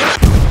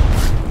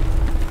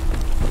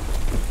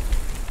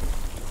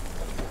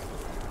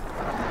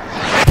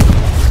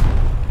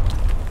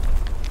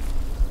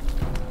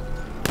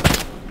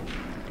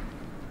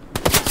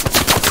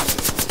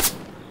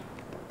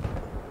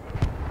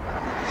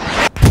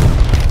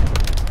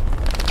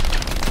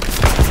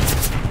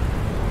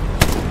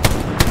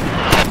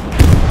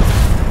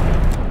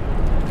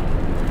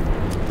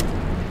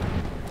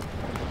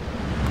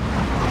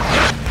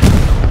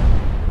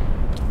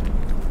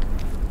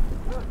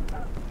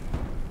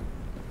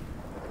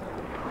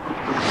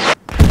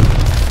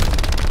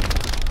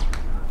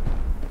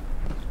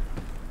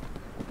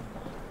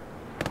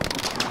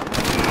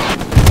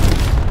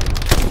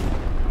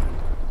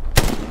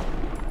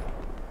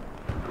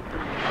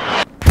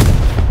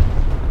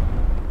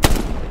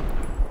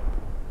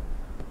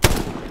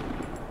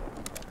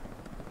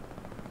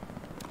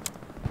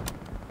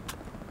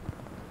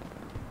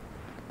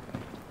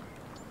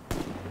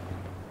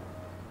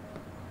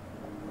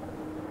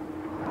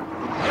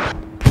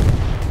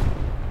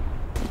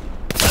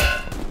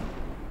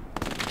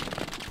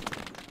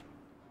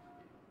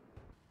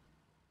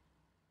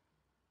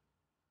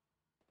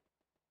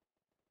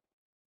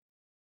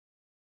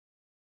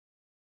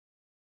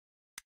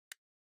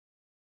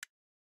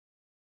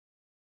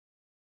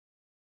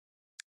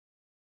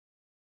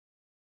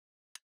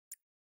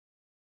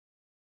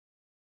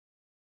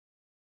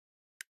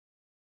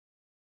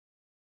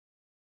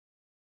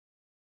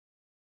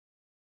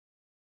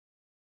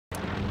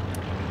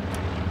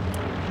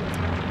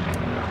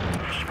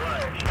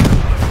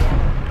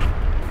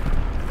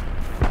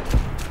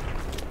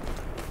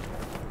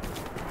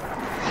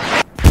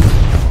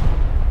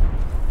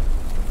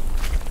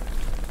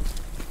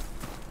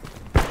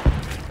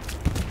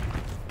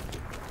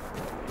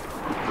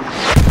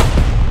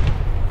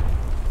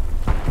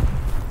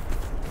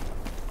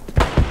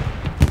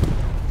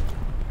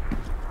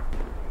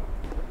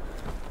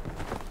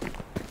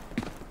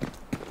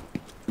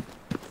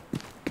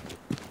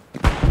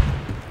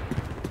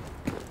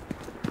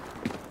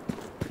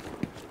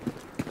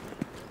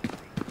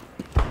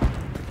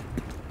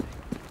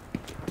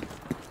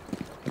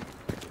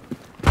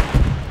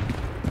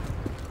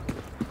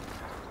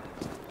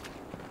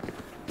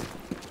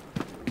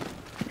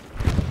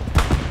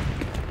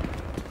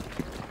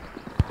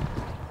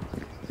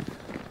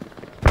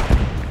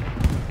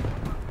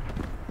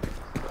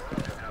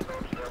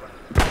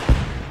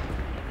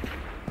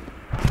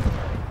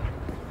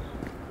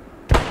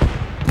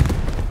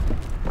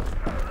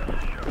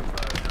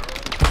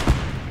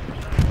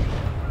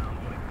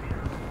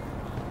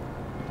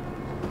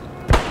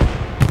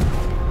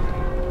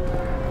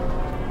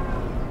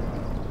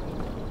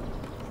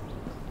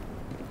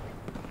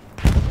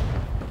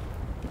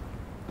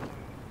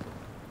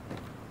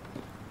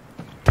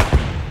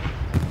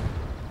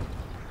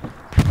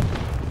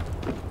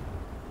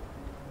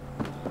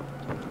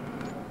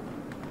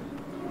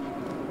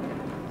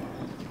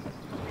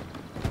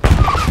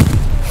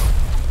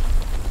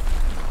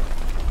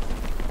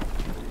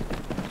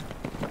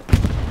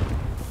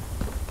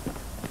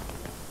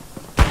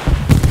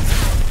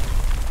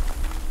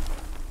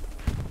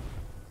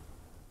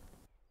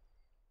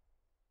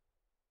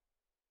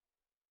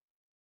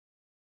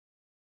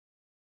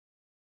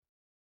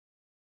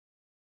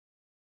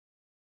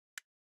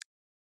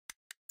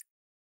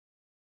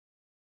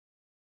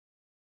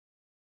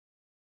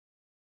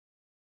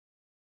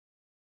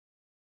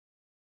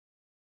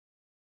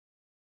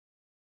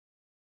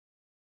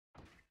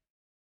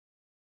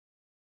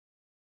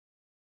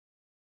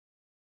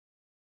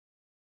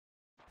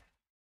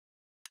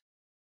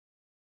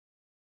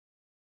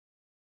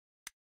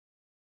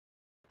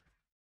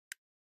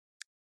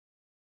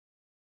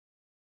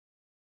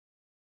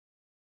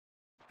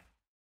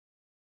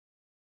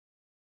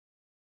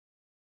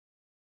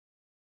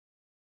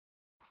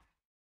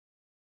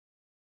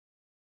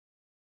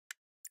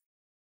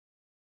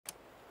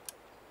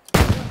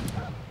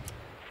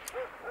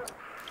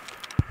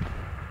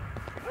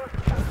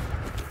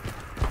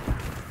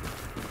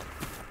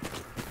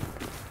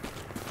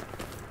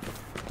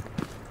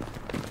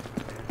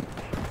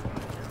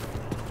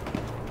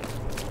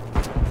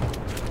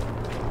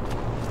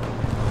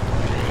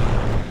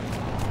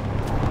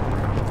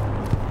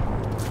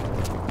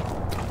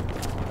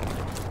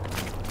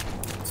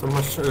 Co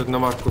masz na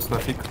Markus na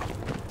fik?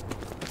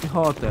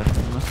 Piechotę,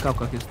 na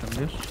skałkach jestem,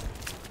 wiesz?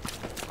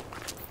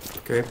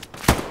 Okej.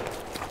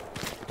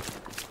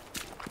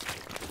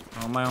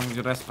 No, mają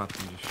gdzie respa tu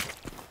gdzieś.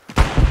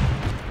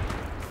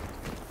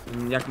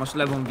 Jak masz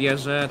lewą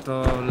wieżę,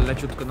 to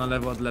leciutko na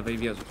lewo od lewej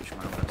wieży gdzieś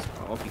mają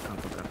respa. Opik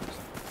antografik.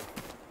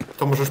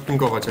 To możesz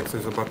pingować, jak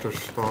coś zobaczysz,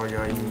 to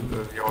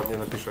ja ładnie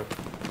napiszę.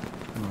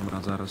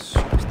 Dobra, zaraz się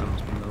postaram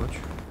spróbować.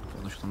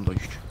 Powinno się tam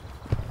dojść.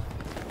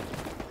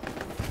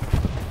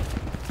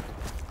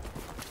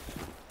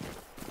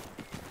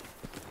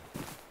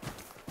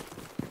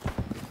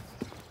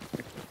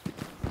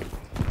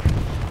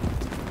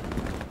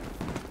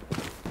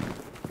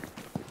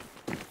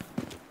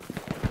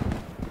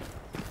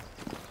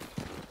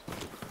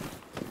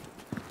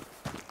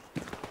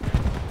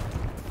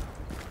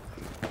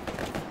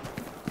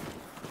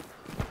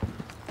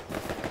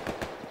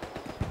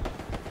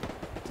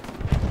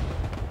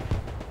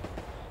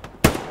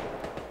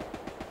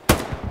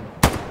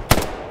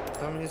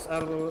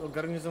 albo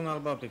garnizon,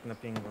 albo opik na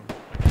pingu.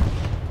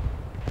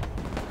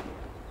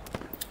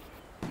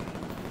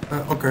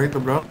 Okej,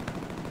 dobra.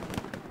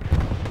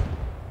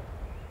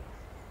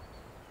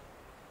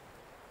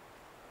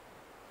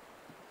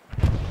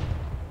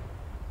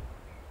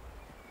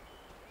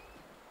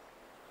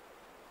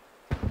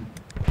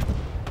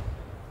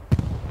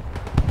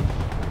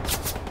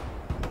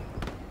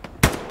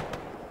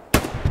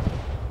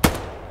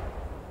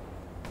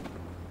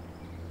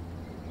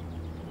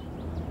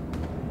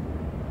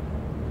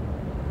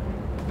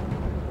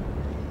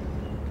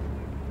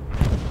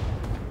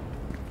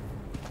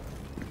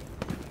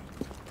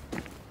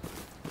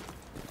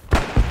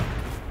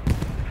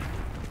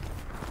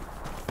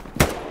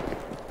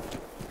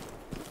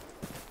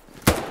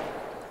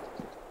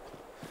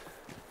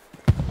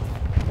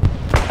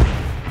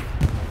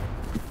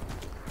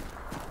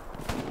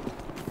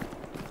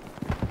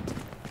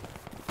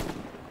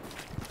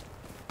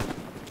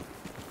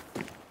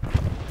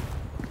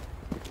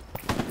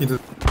 Idę.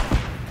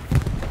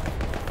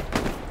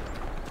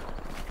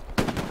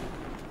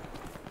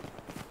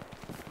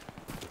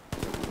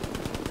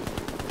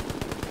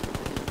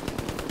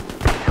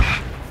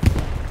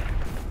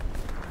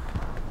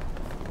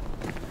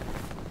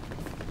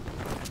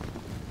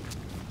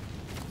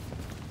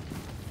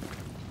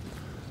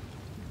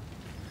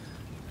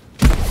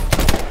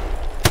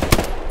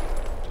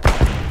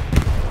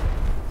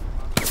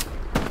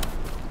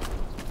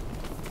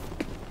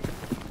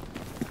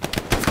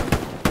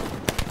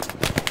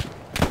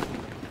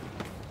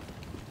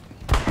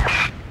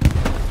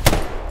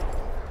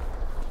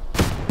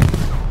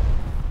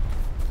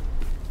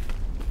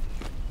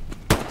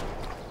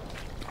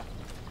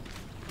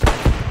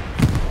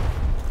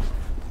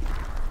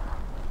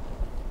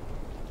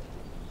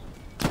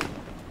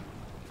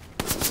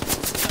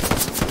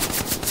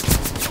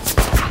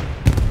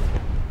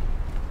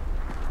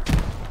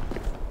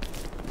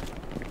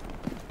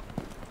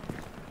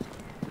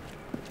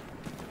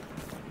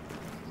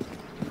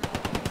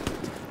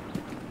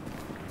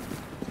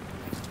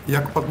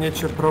 Jak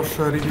padniecie,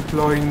 proszę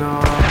redeploy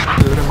na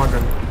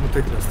remagen.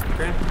 Natychmiast,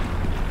 okej?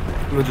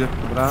 Ludzie,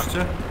 Dobra.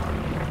 słyszycie?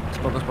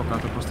 Spoko, na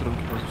te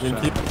posterunki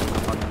pozyskałem. Dzięki.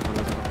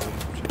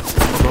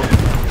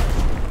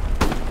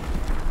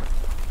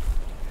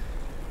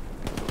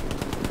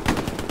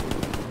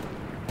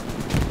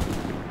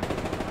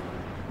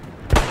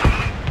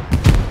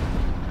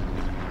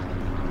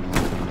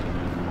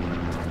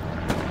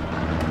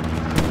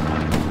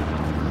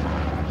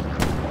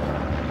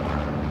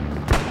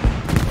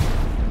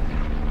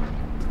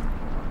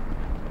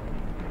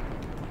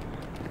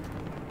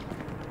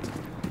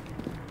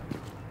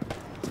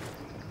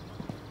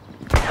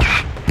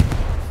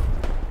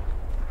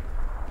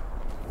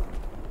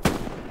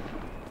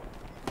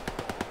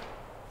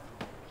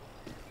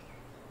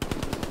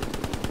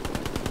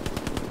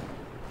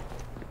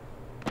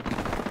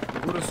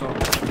 Góry są.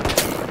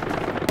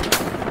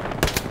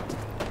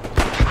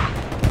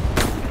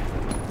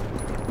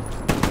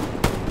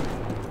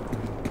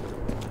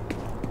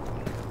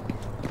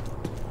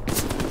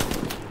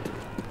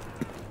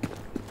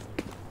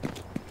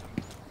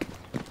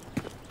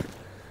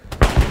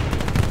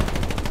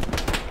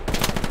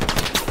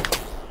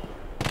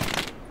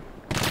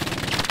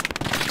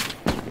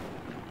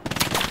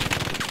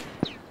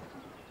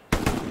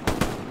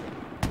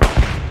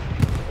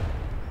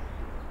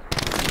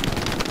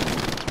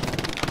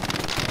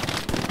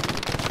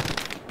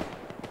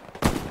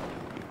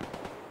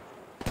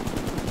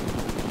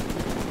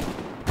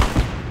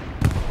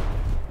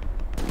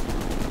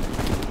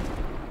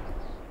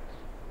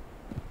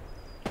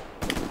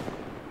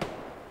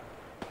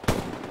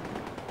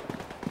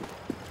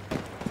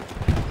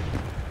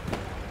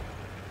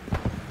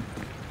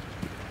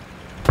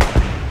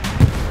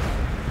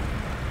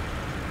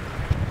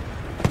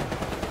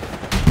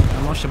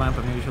 Na moście mają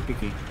pewnie gdzieś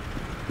opiki.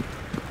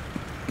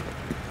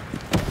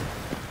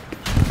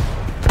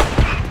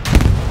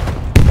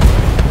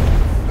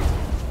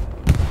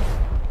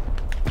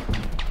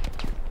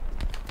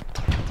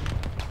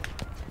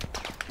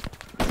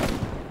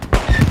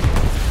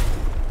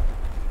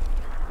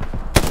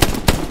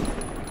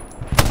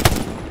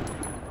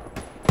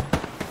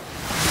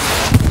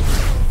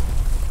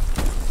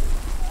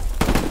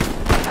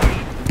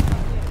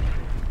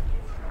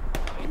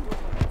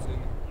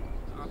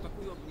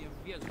 Atakują mnie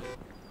w wieży.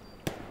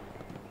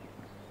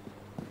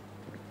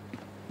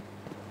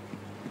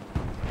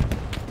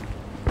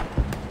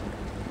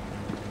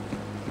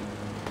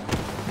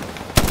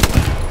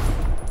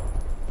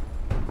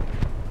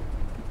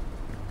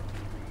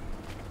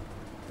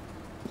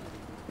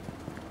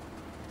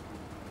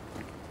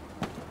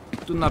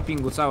 Tu na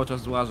pingu cały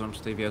czas łażą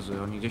przy tej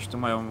wieży. Oni gdzieś tu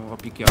mają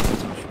opiki albo coś,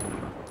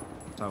 kurwa.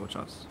 Cały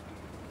czas.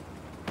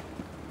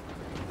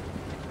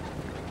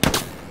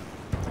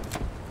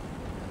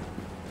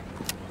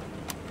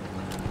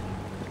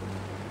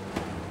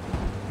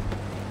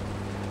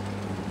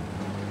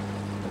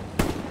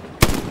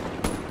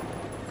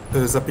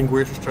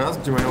 Zapingujesz jeszcze raz,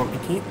 gdzie mają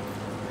opiki?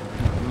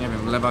 Nie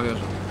wiem, lewa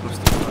wieża. Po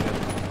prostu lewa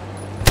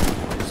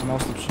wieża. z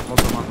mostu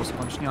przychodzą, albo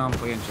skądś, nie mam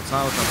pojęcia,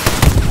 cały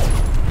czas.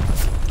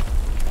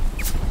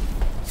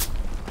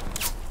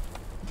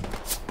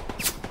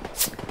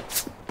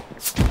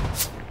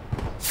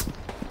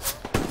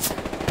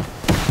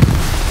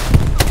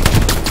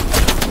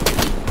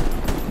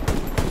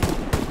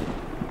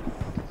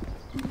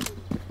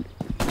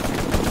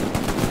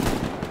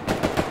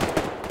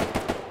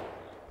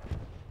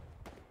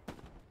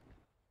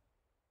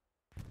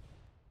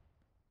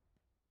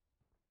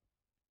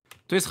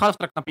 Tu jest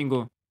half-track na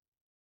pingu.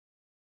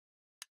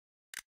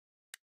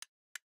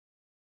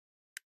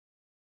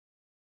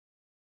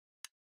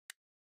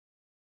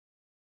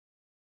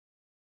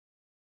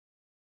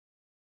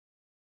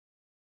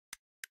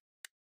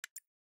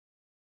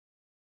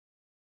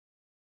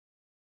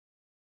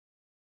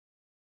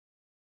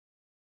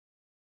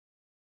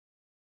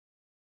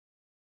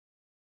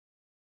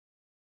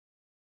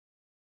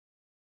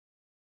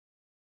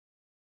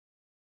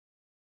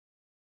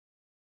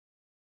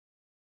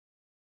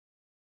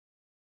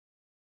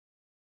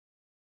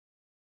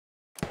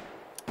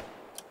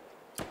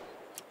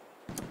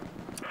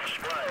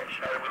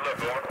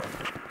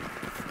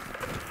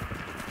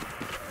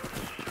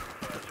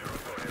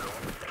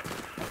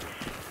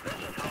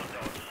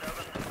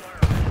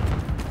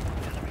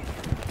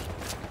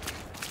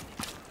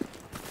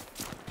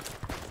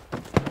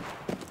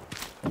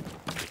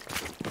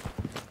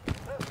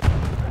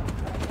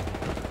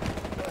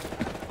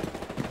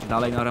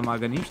 Dalej na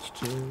remagen iść,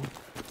 czy...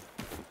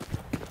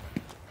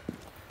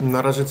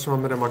 Na razie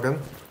trzymamy remagen.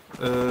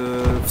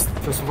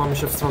 Przesuwamy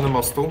się w stronę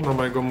mostu, na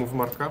mojego move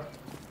marka.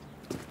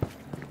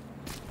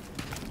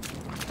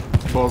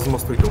 Bo z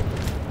mostu idą.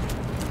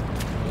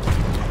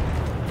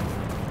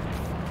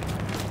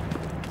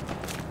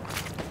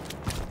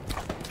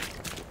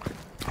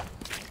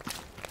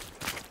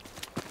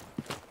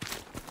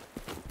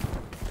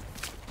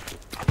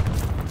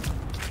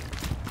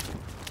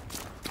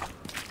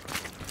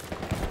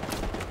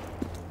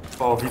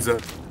 O, widzę.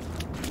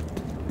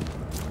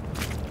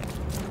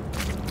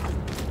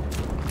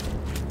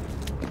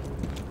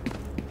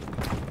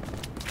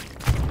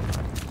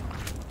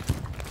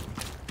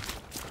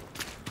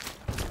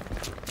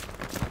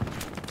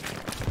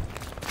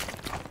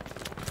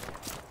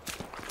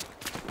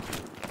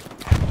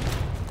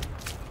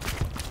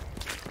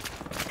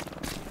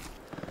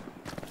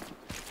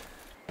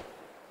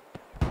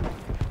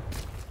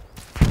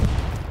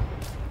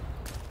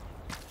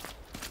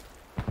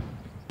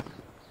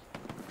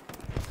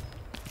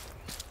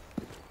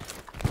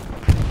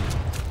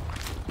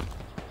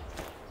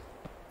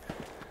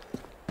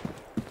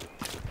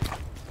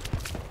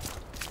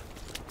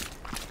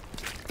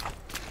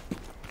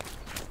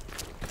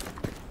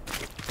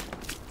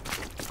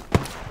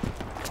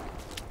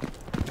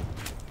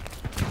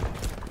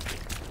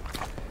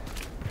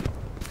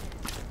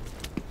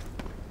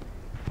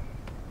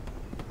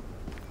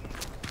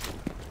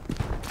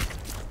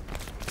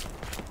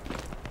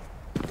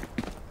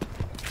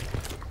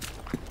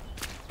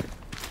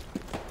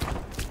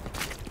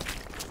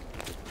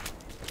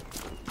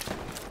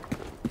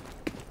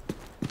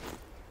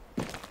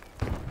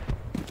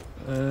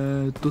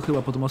 Tu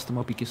chyba pod mostem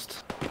opik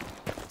jest.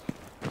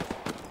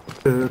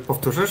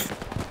 Powtórzysz?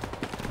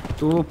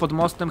 Tu pod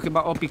mostem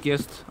chyba opik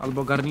jest,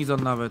 albo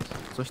garnizon nawet.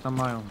 Coś tam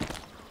mają.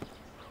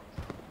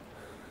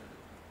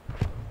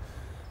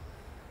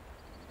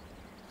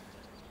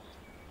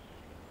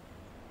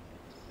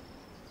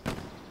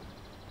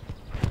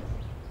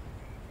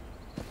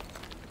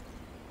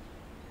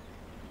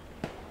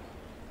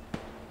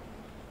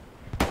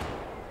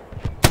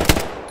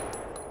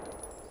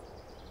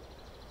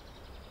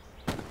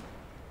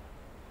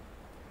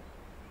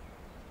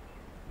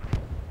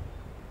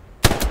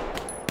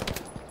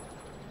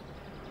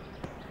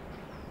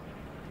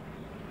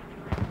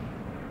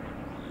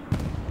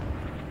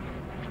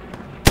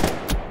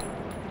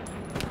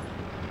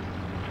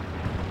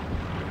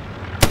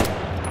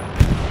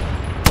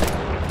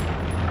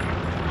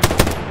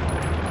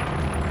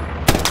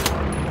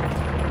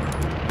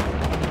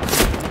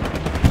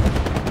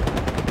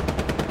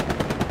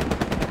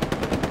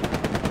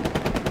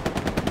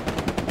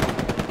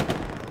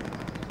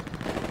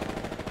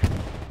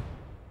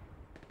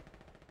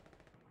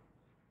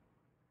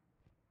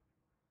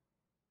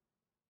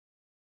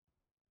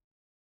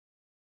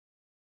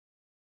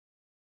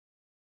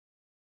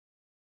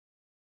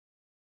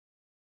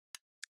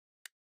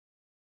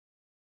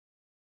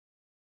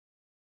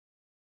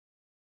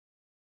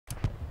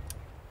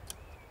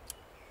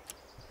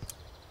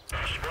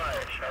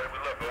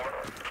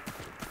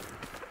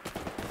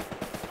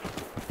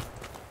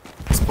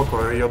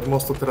 Spokojnie, i od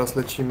mostu teraz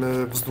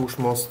lecimy wzdłuż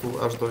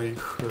mostu aż do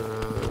ich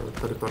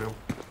terytorium.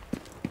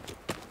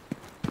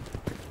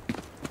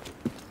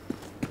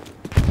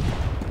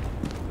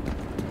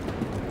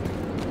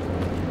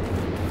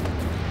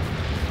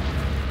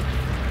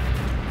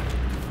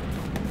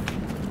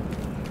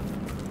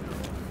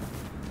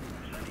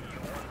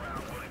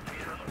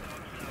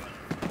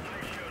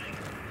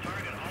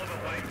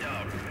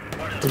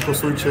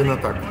 Fokusujcie na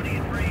tak.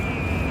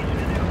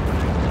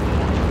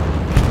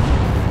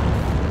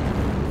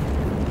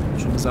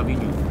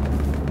 zawinił?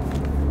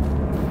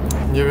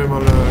 Nie wiem,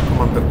 ale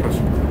komander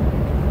prosi.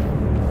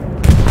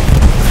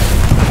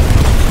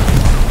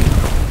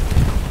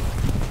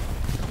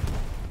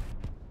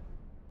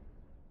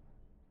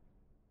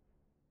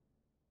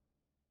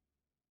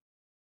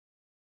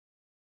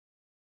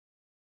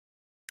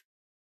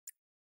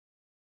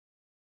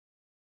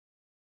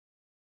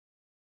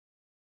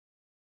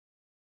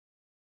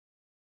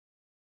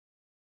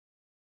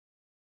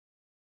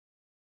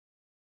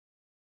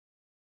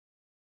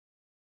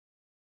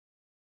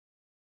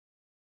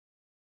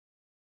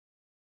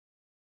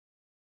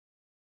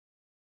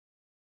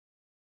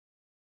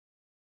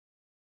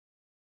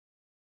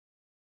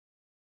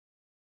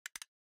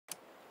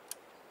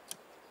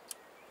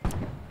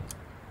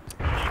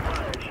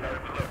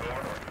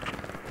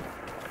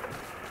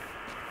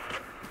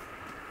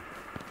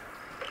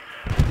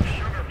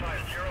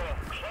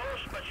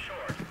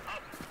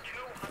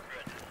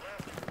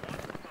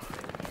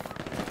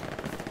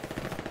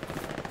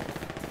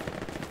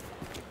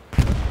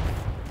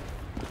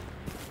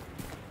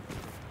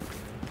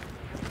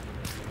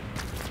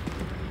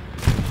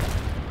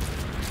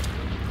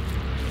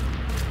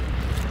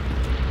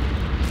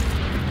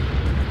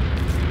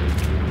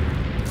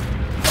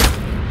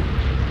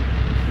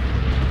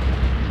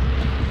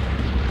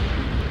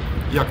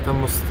 Jak tam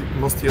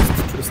most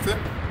jest czysty?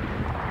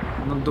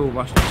 No dół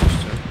właśnie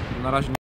czyszczę. Na razie